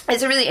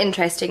it's a really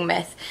interesting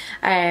myth,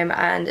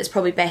 and it's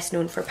probably best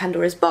known for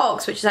Pandora's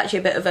box, which is actually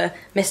a bit of a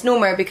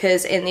misnomer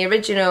because in the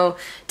original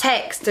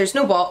text there's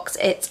no box,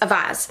 it's a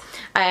vase,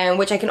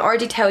 which I can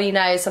already tell you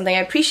now is something I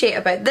appreciate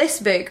about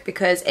this book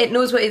because it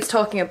knows what it's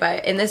talking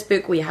about. In this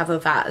book we have a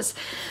vase.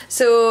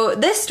 So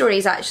this story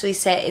is actually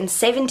set in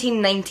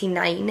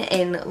 1799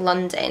 in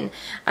London,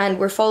 and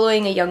we're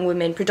following a young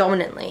woman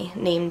predominantly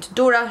named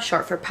Dora,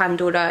 short for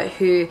Pandora,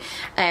 who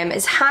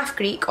is half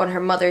Greek on her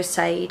mother's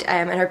side,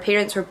 and her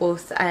parents were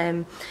both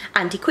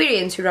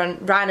antiquarians who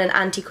ran an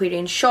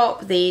antiquarian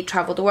shop. They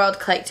travelled the world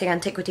collecting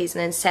antiquities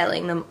and then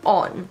selling them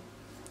on.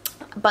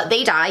 But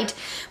they died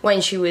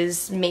when she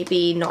was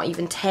maybe not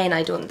even 10,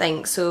 I don't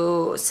think.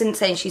 So since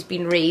then she's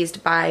been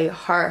raised by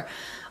her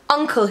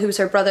uncle, who was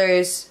her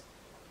father's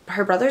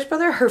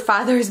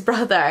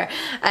brother,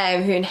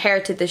 who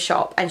inherited the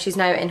shop, and she's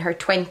now in her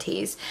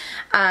 20s.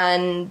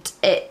 And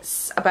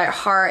it's about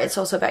her, it's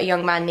also about a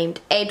young man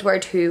named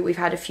Edward, who we've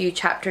had a few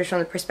chapters from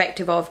the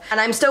perspective of, and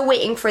I'm still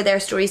waiting for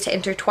their stories to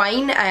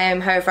intertwine.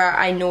 However,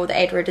 I know that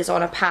Edward is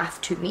on a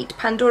path to meet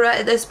Pandora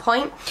at this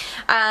point,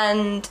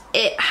 and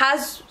it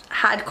has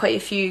had quite a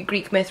few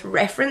Greek myth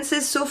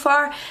references so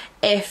far,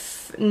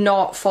 if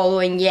not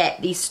following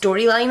yet the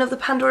storyline of the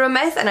Pandora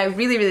myth, and I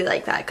really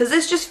like that because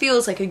this just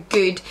feels like a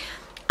good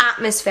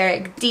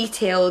atmospheric,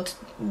 detailed,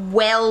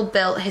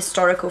 well-built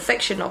historical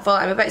fiction novel.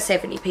 I'm about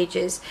 70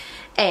 pages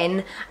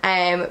in,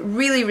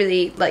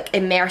 really like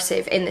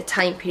immersive in the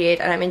time period,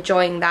 and I'm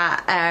enjoying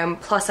that.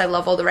 Plus I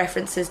love all the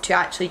references to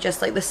actually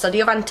just like the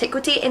study of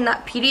antiquity in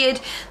that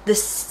period, the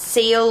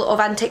sale of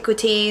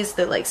antiquities,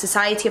 the like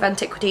society of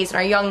antiquities, and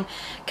our young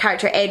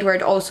character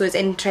Edward also is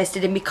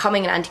interested in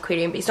becoming an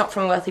antiquarian, but he's not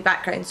from a wealthy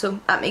background, so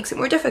that makes it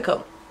more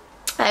difficult.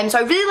 So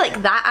I really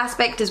like that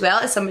aspect as well,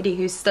 as somebody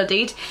who's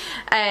studied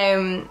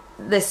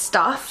this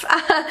stuff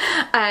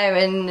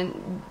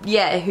and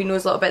yeah, who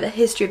knows a lot about the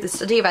history of the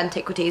study of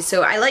antiquities,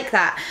 so I like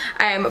that.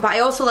 But I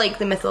also like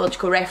the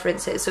mythological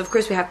references. So of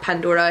course we have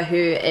Pandora, who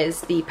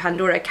is the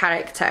Pandora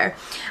character,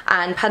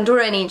 and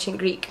Pandora in ancient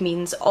Greek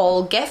means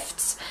all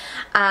gifts,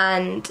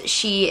 and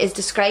she is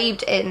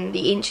described in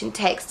the ancient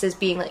texts as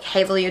being like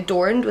heavily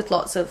adorned with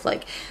lots of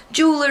like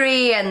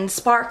jewellery and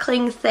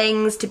sparkling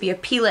things to be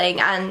appealing.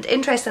 And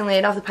interestingly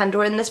enough, the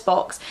Pandora in this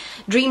box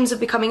dreams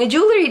of becoming a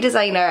jewellery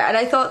designer, and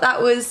I thought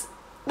that was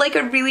like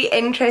a really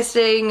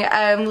interesting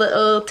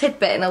little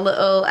tidbit and a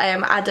little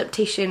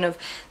adaptation of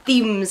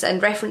themes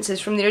and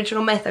references from the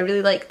original myth. I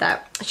really like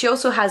that. She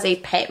also has a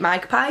pet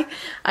magpie,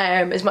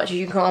 as much as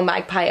you can call a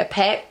magpie a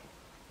pet,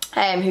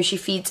 who she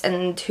feeds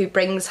and who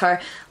brings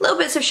her little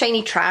bits of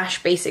shiny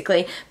trash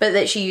basically, but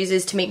that she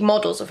uses to make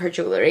models of her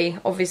jewellery.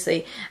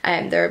 Obviously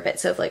there are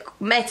bits of like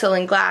metal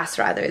and glass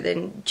rather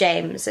than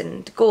gems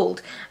and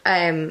gold.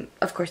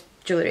 Of course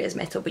jewellery is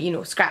metal, but you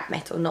know, scrap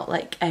metal, not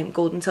like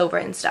gold and silver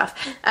and stuff.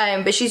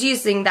 But she's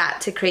using that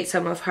to create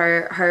some of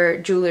her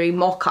jewellery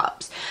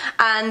mock-ups.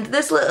 And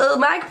this little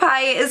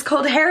magpie is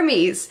called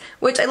Hermes,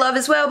 which I love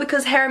as well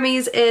because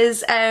Hermes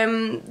is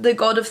the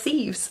god of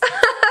thieves.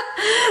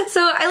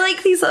 So I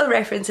like these little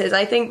references.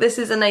 I think this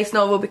is a nice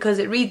novel because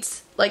it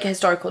reads like a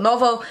historical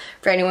novel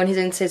for anyone who's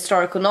into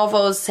historical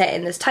novels set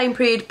in this time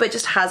period, but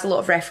just has a lot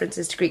of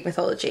references to Greek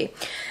mythology.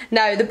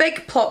 Now the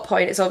big plot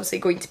point is obviously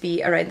going to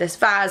be around this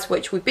vase,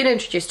 which we've been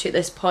introduced to at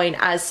this point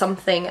as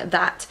something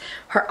that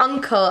her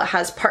uncle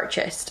has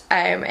purchased.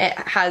 It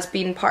has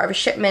been part of a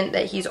shipment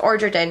that he's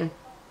ordered in,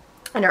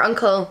 and her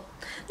uncle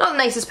not the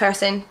nicest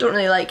person, don't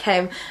really like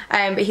him,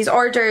 but he's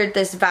ordered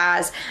this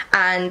vase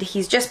and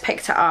he's just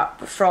picked it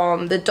up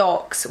from the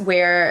docks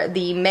where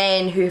the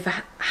men who've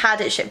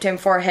had it shipped in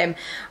for him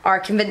are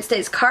convinced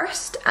it's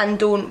cursed and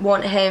don't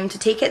want him to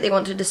take it. They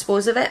want to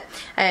dispose of it,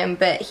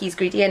 but he's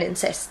greedy and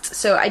insists.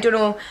 So I don't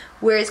know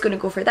where it's going to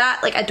go for that.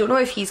 Like, I don't know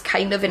if he's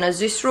kind of in a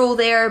Zeus role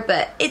there,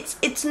 but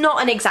it's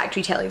not an exact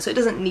retelling, so it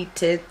doesn't need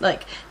to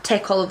like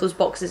tick all of those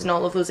boxes and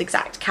all of those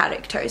exact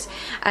characters.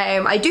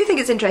 I do think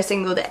it's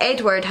interesting though that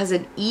Edward has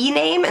an E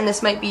name, and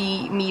this might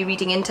be me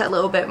reading into it a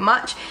little bit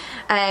much,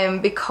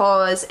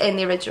 because in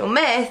the original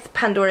myth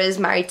Pandora is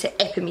married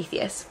to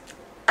Epimetheus,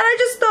 and I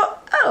just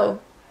thought, oh,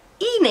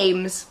 E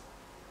names,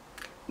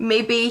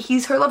 maybe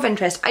he's her love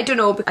interest. I don't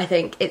know, but I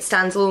think it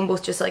stands alone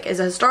both just like as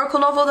a historical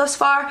novel thus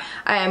far,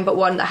 but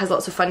one that has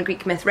lots of fun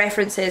Greek myth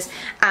references,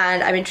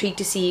 and I'm intrigued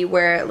to see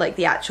where like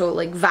the actual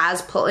like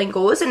vase plotting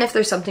goes and if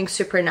there's something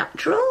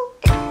supernatural.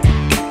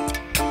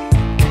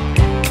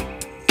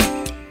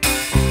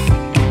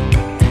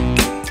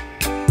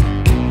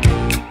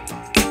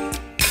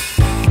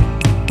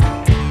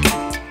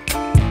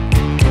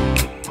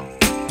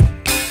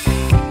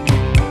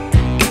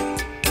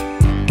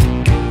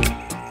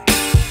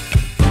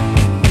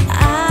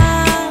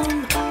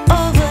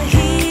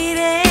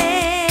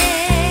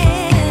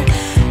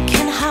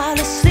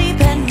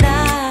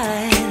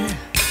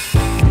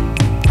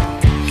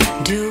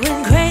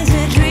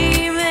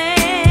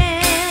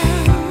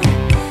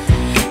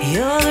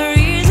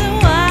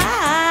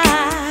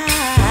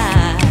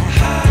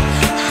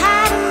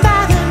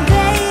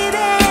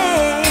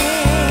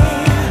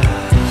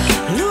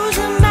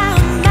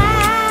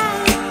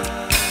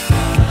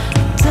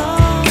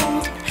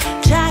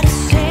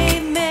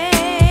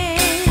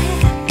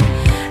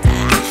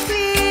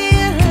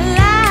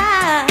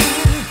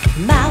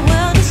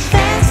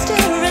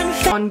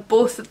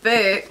 Both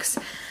books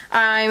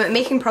I'm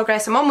making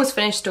progress. I'm almost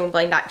finished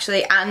Stoneblind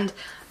actually, and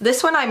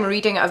this one I'm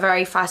reading at a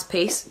very fast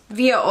pace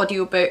via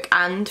audiobook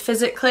and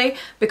physically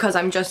because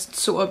I'm just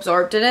so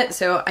absorbed in it,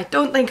 so I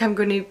don't think I'm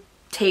going to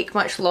take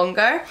much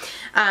longer,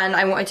 and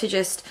I wanted to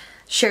just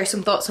share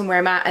some thoughts on where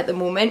I'm at the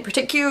moment,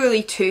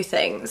 particularly two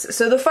things.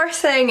 So the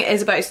first thing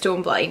is about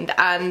Stoneblind,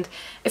 and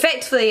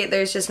effectively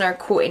there's just another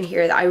quote in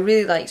here that I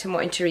really liked and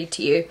wanted to read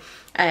to you,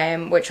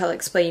 which I'll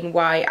explain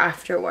why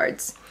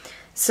afterwards.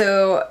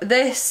 So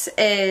this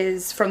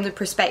is from the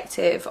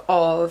perspective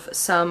of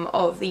some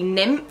of the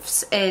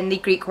nymphs in the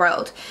Greek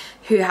world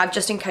who have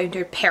just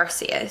encountered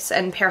Perseus,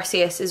 and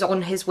Perseus is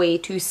on his way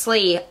to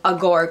slay a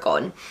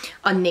Gorgon,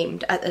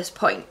 unnamed at this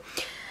point.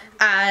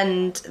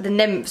 And the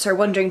nymphs are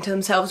wondering to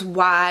themselves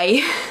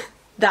why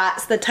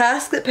that's the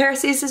task that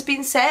Perseus has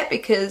been set,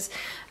 because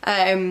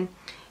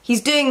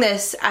he's doing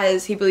this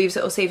as he believes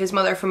it will save his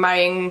mother from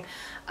marrying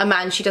a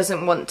man she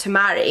doesn't want to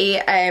marry.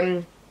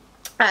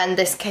 And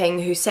this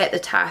king who set the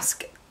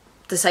task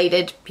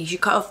decided he should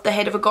cut off the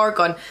head of a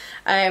Gorgon,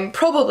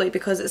 probably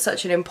because it's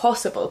such an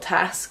impossible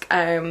task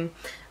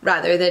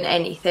rather than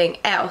anything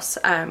else.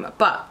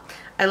 But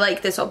I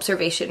like this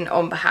observation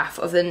on behalf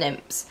of the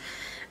nymphs.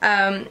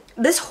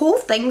 This whole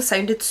thing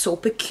sounded so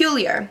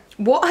peculiar.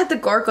 What had the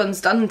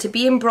Gorgons done to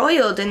be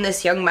embroiled in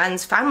this young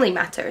man's family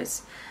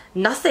matters?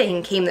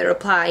 Nothing, came the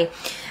reply.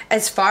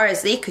 As far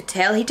as they could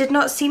tell, he did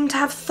not seem to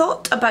have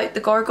thought about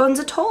the Gorgons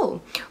at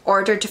all.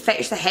 Ordered to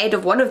fetch the head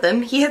of one of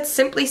them, he had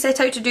simply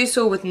set out to do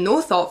so with no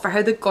thought for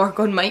how the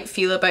Gorgon might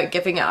feel about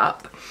giving it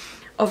up.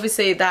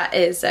 Obviously that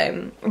is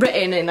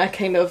written in a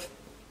kind of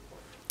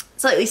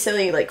slightly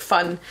silly, like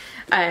fun,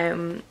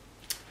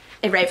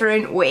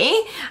 irreverent way,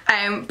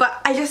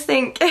 but I just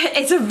think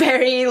it's a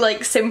very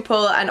like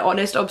simple and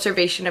honest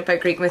observation about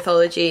Greek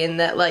mythology, in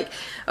that like,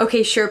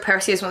 okay, sure,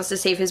 Perseus wants to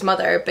save his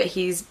mother, but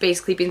he's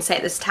basically been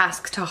set this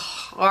task to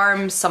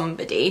harm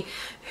somebody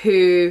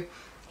who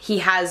he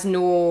has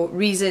no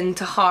reason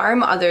to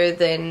harm other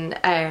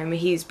than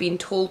he's been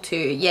told to,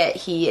 yet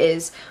he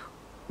is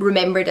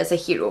remembered as a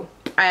hero.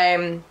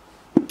 And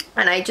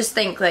I just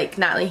think like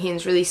Natalie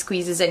Haynes really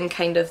squeezes in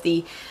kind of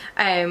the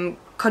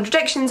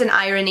contradictions and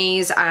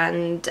ironies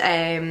and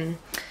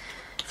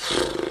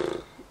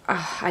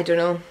I don't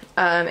know,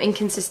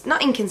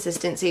 not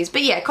inconsistencies,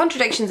 but yeah,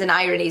 contradictions and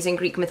ironies in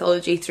Greek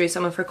mythology through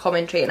some of her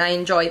commentary, and I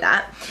enjoy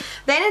that.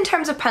 Then in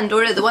terms of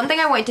Pandora, the one thing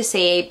I wanted to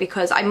say,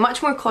 because I'm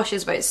much more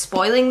cautious about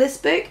spoiling this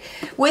book,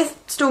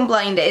 with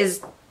Stoneblind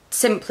is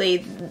simply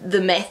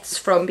the myths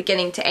from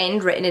beginning to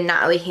end, written in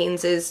Natalie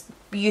Haynes's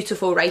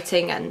beautiful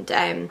writing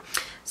and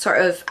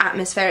sort of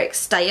atmospheric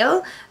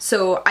style,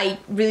 so I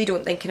really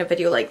don't think in a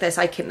video like this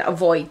I can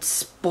avoid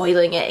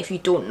spoiling it if you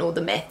don't know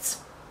the myths.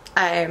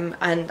 And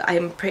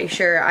I'm pretty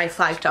sure I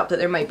flagged up that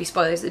there might be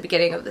spoilers at the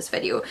beginning of this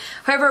video.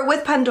 However,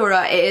 with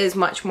Pandora it is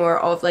much more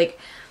of like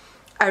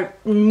a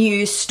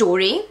new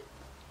story,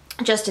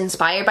 just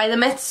inspired by the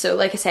myths, so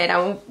like I said,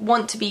 I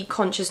want to be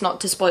conscious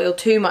not to spoil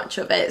too much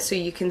of it so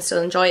you can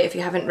still enjoy it if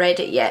you haven't read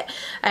it yet.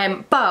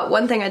 But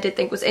one thing I did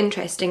think was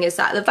interesting is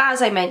that the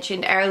vase I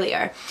mentioned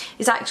earlier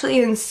is actually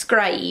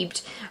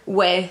inscribed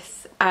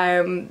with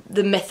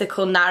the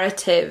mythical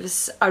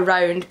narratives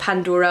around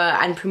Pandora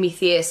and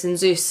Prometheus and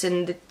Zeus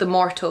and the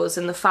mortals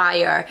and the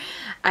fire,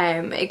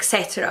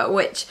 etc.,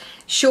 which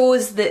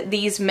shows that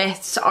these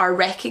myths are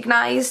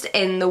recognised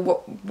in the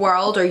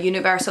world or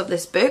universe of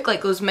this book.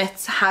 Like, those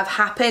myths have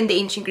happened, the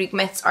ancient Greek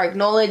myths are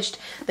acknowledged,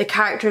 the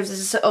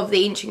characters of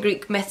the ancient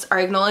Greek myths are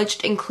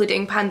acknowledged,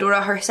 including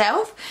Pandora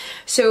herself.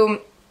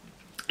 So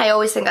I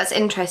always think that's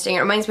interesting. It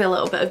reminds me a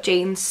little bit of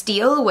Jane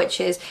Steele,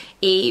 which is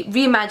a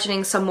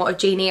reimagining somewhat of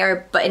Jane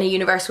Eyre, but in a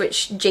universe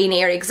which Jane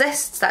Eyre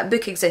exists, that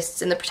book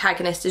exists, and the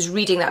protagonist is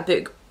reading that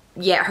book,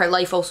 yet her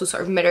life also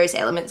sort of mirrors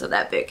elements of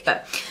that book.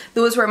 But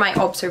those were my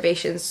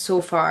observations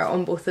so far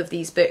on both of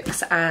these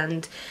books,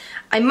 and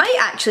I might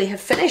actually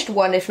have finished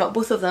one, if not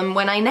both of them,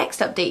 when I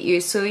next update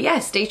you. So yeah,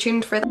 stay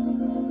tuned for that.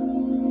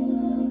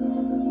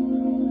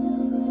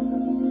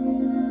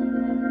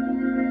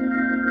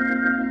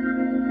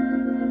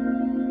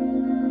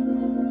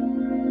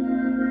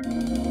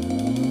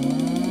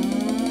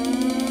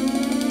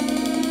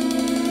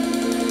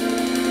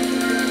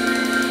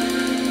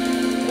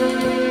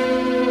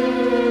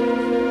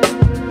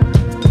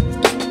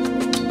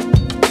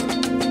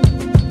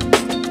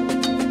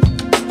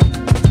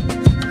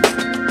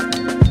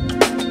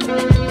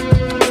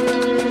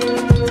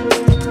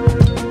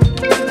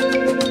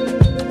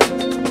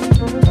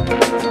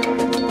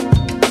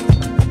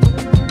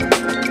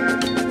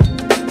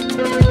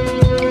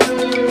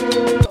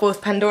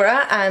 Both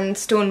Pandora and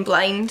Stone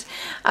Blind,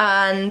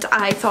 and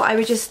I thought I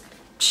would just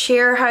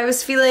share how I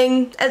was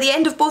feeling at the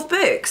end of both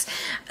books.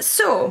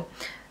 So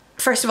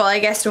first of all, I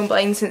guess Stone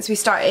Blind, since we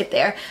started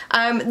there.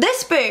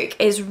 This book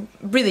is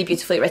really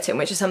beautifully written,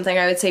 which is something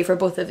I would say for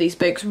both of these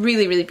books.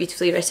 Really, really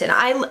beautifully written.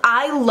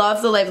 I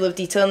love the level of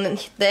detail in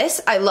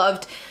this. I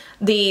loved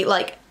the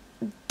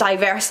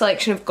diverse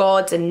selection of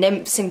gods and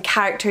nymphs and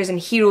characters and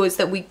heroes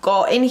that we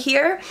got in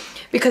here,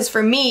 because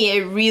for me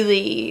it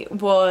really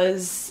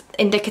was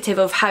indicative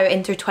of how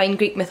intertwined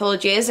Greek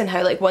mythology is, and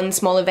how one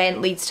small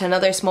event leads to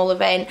another small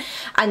event,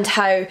 and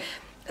how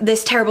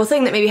this terrible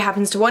thing that maybe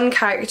happens to one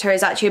character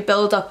is actually a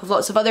build-up of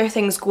lots of other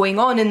things going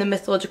on in the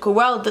mythological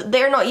world that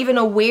they're not even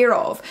aware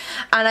of.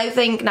 And I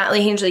think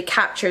Natalie Hainsley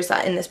captures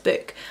that in this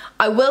book.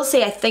 I will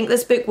say I think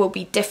this book will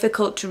be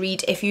difficult to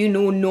read if you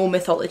know no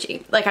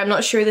mythology. I'm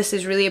not sure this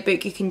is really a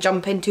book you can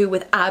jump into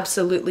with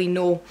absolutely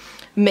no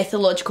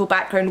mythological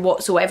background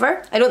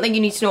whatsoever. I don't think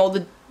you need to know all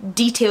the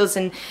details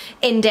and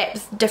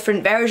in-depth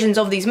different versions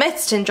of these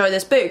myths to enjoy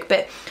this book,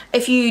 but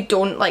if you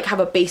don't have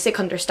a basic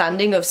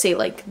understanding of, say,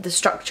 the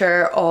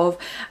structure of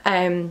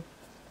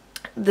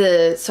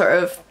the sort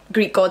of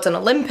Greek gods on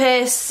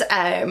Olympus,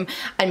 and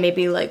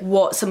maybe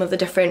what some of the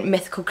different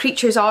mythical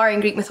creatures are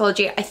in Greek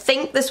mythology, I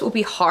think this will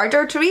be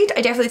harder to read.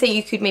 I definitely think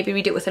you could maybe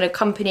read it with an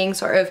accompanying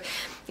sort of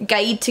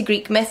guide to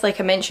Greek myth,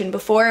 like I mentioned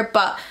before,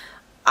 but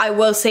I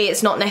will say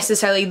it's not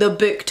necessarily the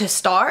book to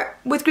start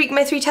with Greek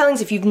myth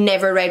retellings if you've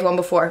never read one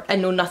before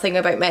and know nothing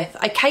about myth.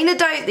 I kind of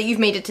doubt that you've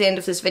made it to the end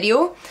of this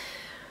video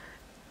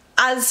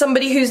as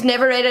somebody who's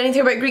never read anything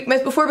about Greek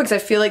myth before, because I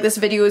feel like this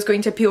video is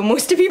going to appeal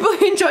most to people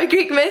who enjoy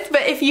Greek myth.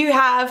 But if you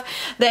have,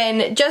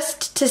 then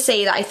just to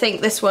say that I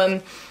think this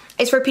one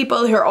is for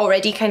people who are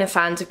already kind of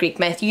fans of Greek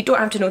myth. You don't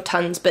have to know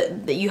tons,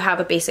 but that you have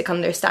a basic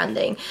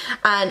understanding.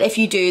 And if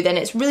you do, then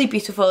it's really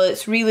beautiful,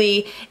 it's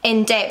really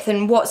in-depth,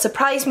 and what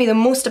surprised me the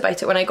most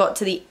about it when I got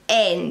to the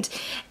end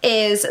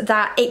is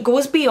that it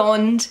goes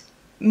beyond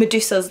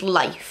Medusa's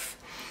life,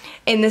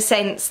 in the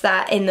sense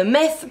that in the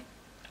myth,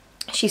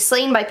 she's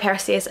slain by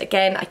Perseus.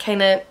 Again, I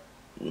kind of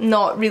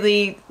not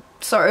really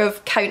sort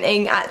of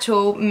counting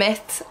actual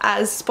myths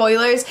as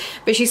spoilers,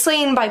 but she's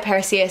slain by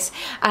Perseus,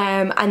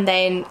 and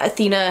then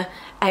Athena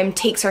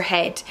takes her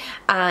head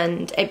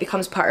and it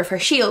becomes part of her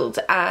shield,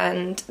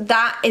 and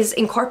that is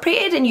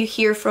incorporated, and you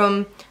hear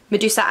from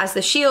Medusa as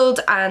the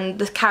shield and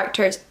the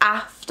characters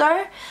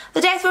after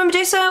the death of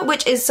Medusa,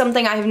 which is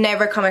something I have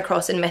never come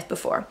across in myth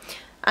before.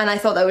 And I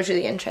thought that was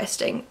really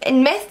interesting.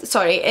 In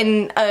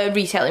a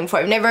retelling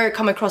before. I've never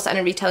come across that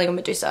in a retelling of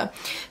Medusa.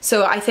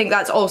 So I think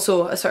that's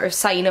also a sort of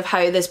sign of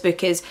how this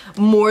book is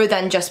more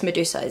than just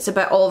Medusa. It's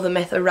about all of the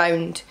myth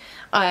around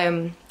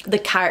the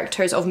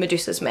characters of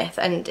Medusa's myth,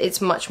 and it's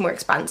much more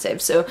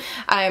expansive. So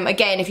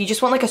again, if you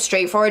just want a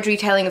straightforward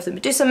retelling of the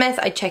Medusa myth,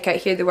 I'd check out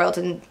Hear the World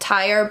in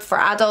Tyre for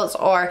adults,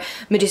 or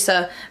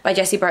Medusa by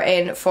Jessie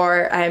Burton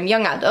for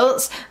young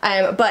adults.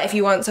 But if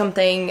you want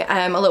something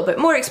a little bit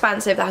more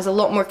expansive, that has a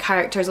lot more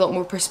characters, a lot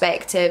more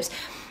perspectives,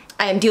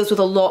 deals with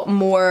a lot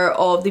more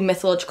of the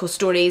mythological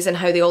stories and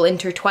how they all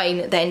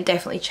intertwine, then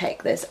definitely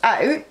check this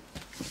out.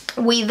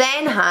 We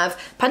then have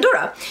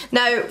Pandora.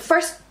 Now,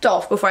 first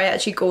off, before I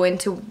actually go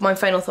into my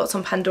final thoughts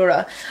on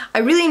Pandora, I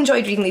really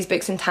enjoyed reading these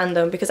books in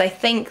tandem because I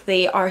think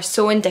they are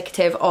so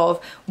indicative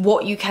of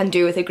what you can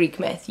do with a Greek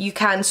myth. You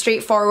can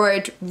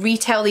straightforward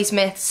retell these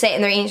myths set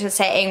in their ancient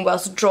setting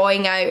whilst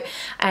drawing out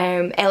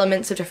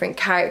elements of different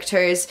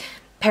characters,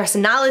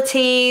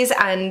 personalities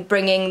and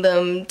bringing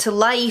them to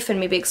life and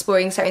maybe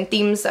exploring certain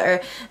themes that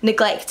are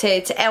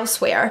neglected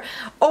elsewhere.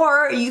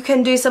 Or you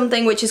can do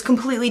something which is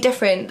completely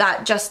different,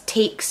 that just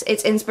takes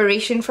its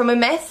inspiration from a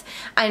myth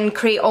and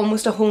create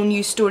almost a whole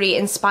new story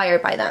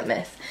inspired by that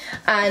myth.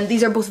 And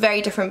these are both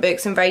very different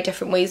books and very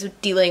different ways of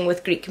dealing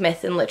with Greek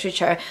myth and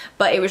literature,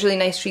 but it was really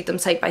nice to read them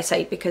side by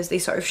side because they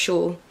sort of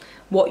show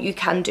what you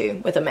can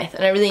do with a myth,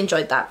 and I really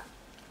enjoyed that.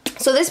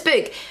 So this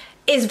book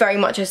is very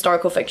much a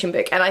historical fiction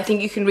book, and I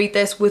think you can read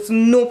this with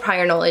no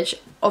prior knowledge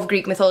of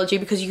Greek mythology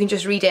because you can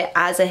just read it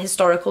as a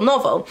historical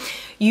novel.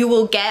 You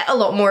will get a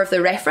lot more of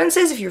the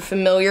references if you're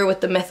familiar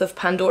with the myth of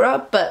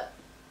Pandora, but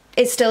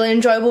it's still an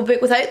enjoyable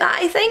book without that,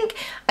 I think.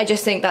 I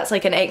just think that's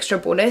like an extra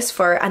bonus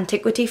for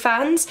antiquity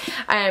fans.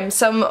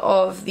 Some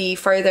of the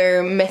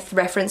further myth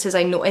references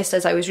I noticed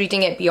as I was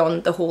reading it,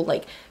 beyond the whole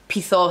like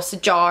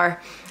pithos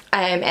jar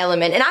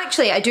element, and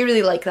actually I do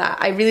really like that.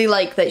 I really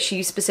like that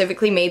she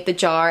specifically made the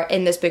jar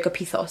in this book a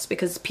pithos,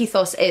 because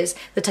pithos is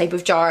the type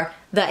of jar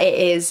that it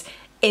is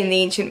in the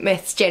ancient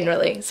myths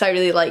generally, so I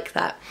really like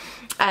that.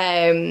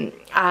 And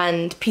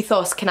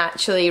pithos can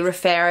actually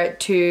refer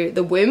to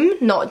the womb,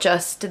 not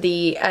just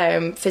the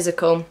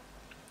physical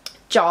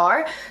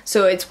jar,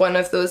 so it's one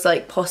of those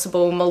like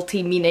possible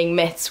multi-meaning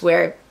myths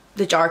where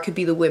the jar could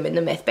be the womb in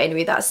the myth, but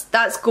anyway,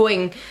 that's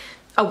going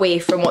away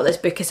from what this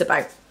book is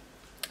about.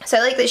 So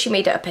I like that she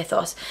made it a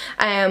pithos,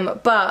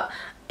 but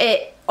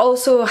it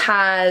also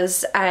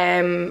has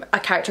a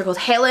character called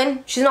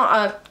Helen. She's not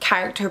a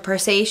character per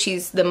se,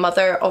 she's the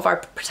mother of our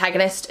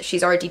protagonist.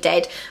 She's already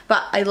dead,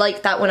 but I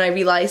liked that when I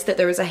realised that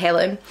there was a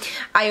Helen.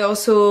 I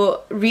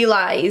also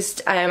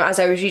realised as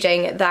I was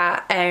reading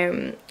that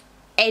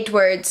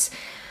Edward's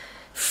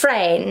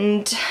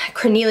friend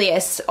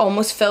Cornelius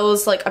almost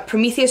fills like a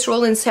Prometheus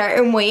role in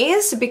certain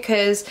ways,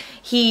 because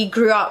he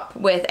grew up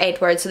with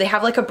Edward, so they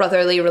have like a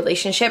brotherly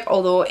relationship,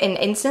 although in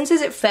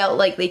instances it felt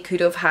like they could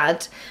have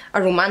had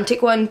a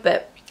romantic one,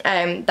 but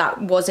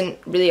that wasn't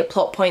really a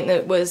plot point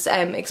that was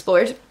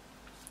explored.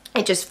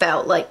 It just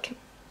felt like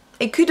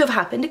it could have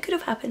happened,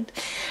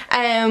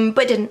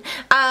 but it didn't.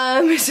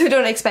 So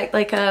don't expect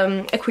like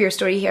a queer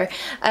story here.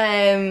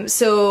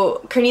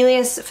 So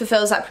Cornelius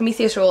fulfills that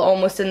Prometheus role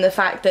almost in the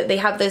fact that they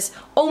have this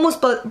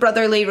almost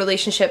brotherly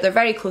relationship. They're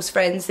very close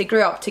friends, they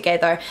grew up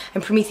together,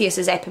 and Prometheus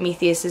is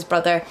Epimetheus'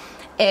 brother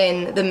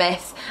in the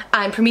myth,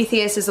 and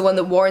Prometheus is the one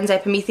that warns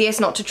Epimetheus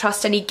not to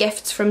trust any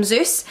gifts from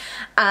Zeus,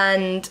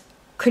 and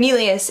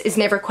Cornelius is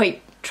never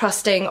quite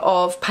trusting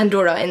of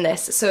Pandora in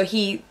this, so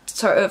he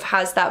sort of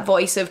has that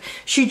voice of,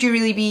 should you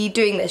really be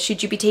doing this?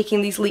 Should you be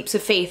taking these leaps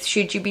of faith?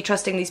 Should you be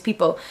trusting these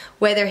people?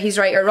 Whether he's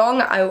right or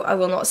wrong, I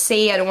will not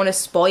say. I don't want to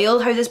spoil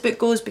how this book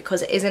goes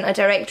because it isn't a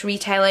direct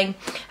retelling,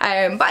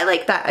 but I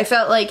like that. I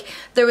felt like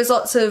there was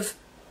lots of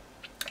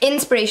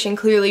inspiration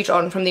clearly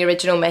drawn from the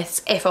original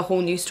myths, if a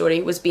whole new story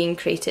was being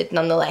created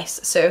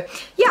nonetheless. So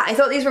yeah, I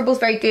thought these were both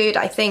very good.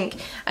 I think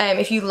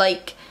if you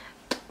like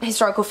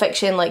historical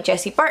fiction like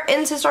Jessie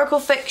Burton's historical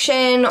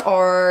fiction,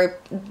 or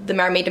The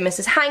Mermaid and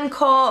Mrs.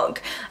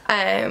 Hancock,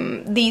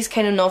 these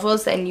kind of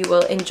novels, then you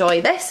will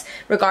enjoy this,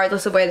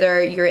 regardless of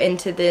whether you're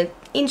into the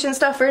ancient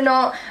stuff or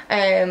not.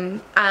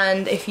 And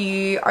if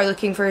you are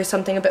looking for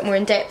something a bit more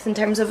in depth in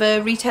terms of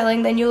a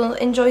retelling, then you'll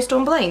enjoy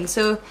Stone Blind.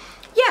 So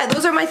yeah,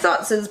 those are my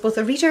thoughts as both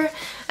a reader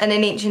and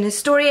an ancient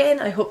historian.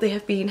 I hope they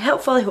have been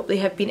helpful, I hope they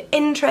have been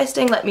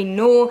interesting. Let me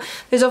know.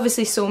 There's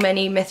obviously so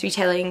many myth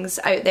retellings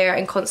out there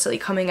and constantly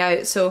coming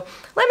out, so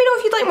let me know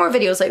if you'd like more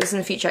videos like this in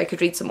the future. I could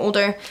read some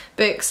older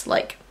books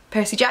like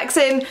Percy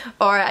Jackson,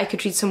 or I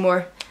could read some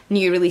more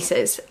new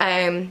releases.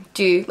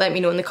 Do let me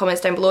know in the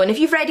comments down below, and if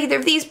you've read either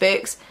of these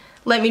books,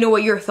 let me know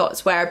what your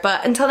thoughts were.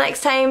 But until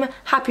next time,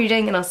 happy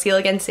reading, and I'll see you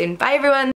again soon. Bye everyone!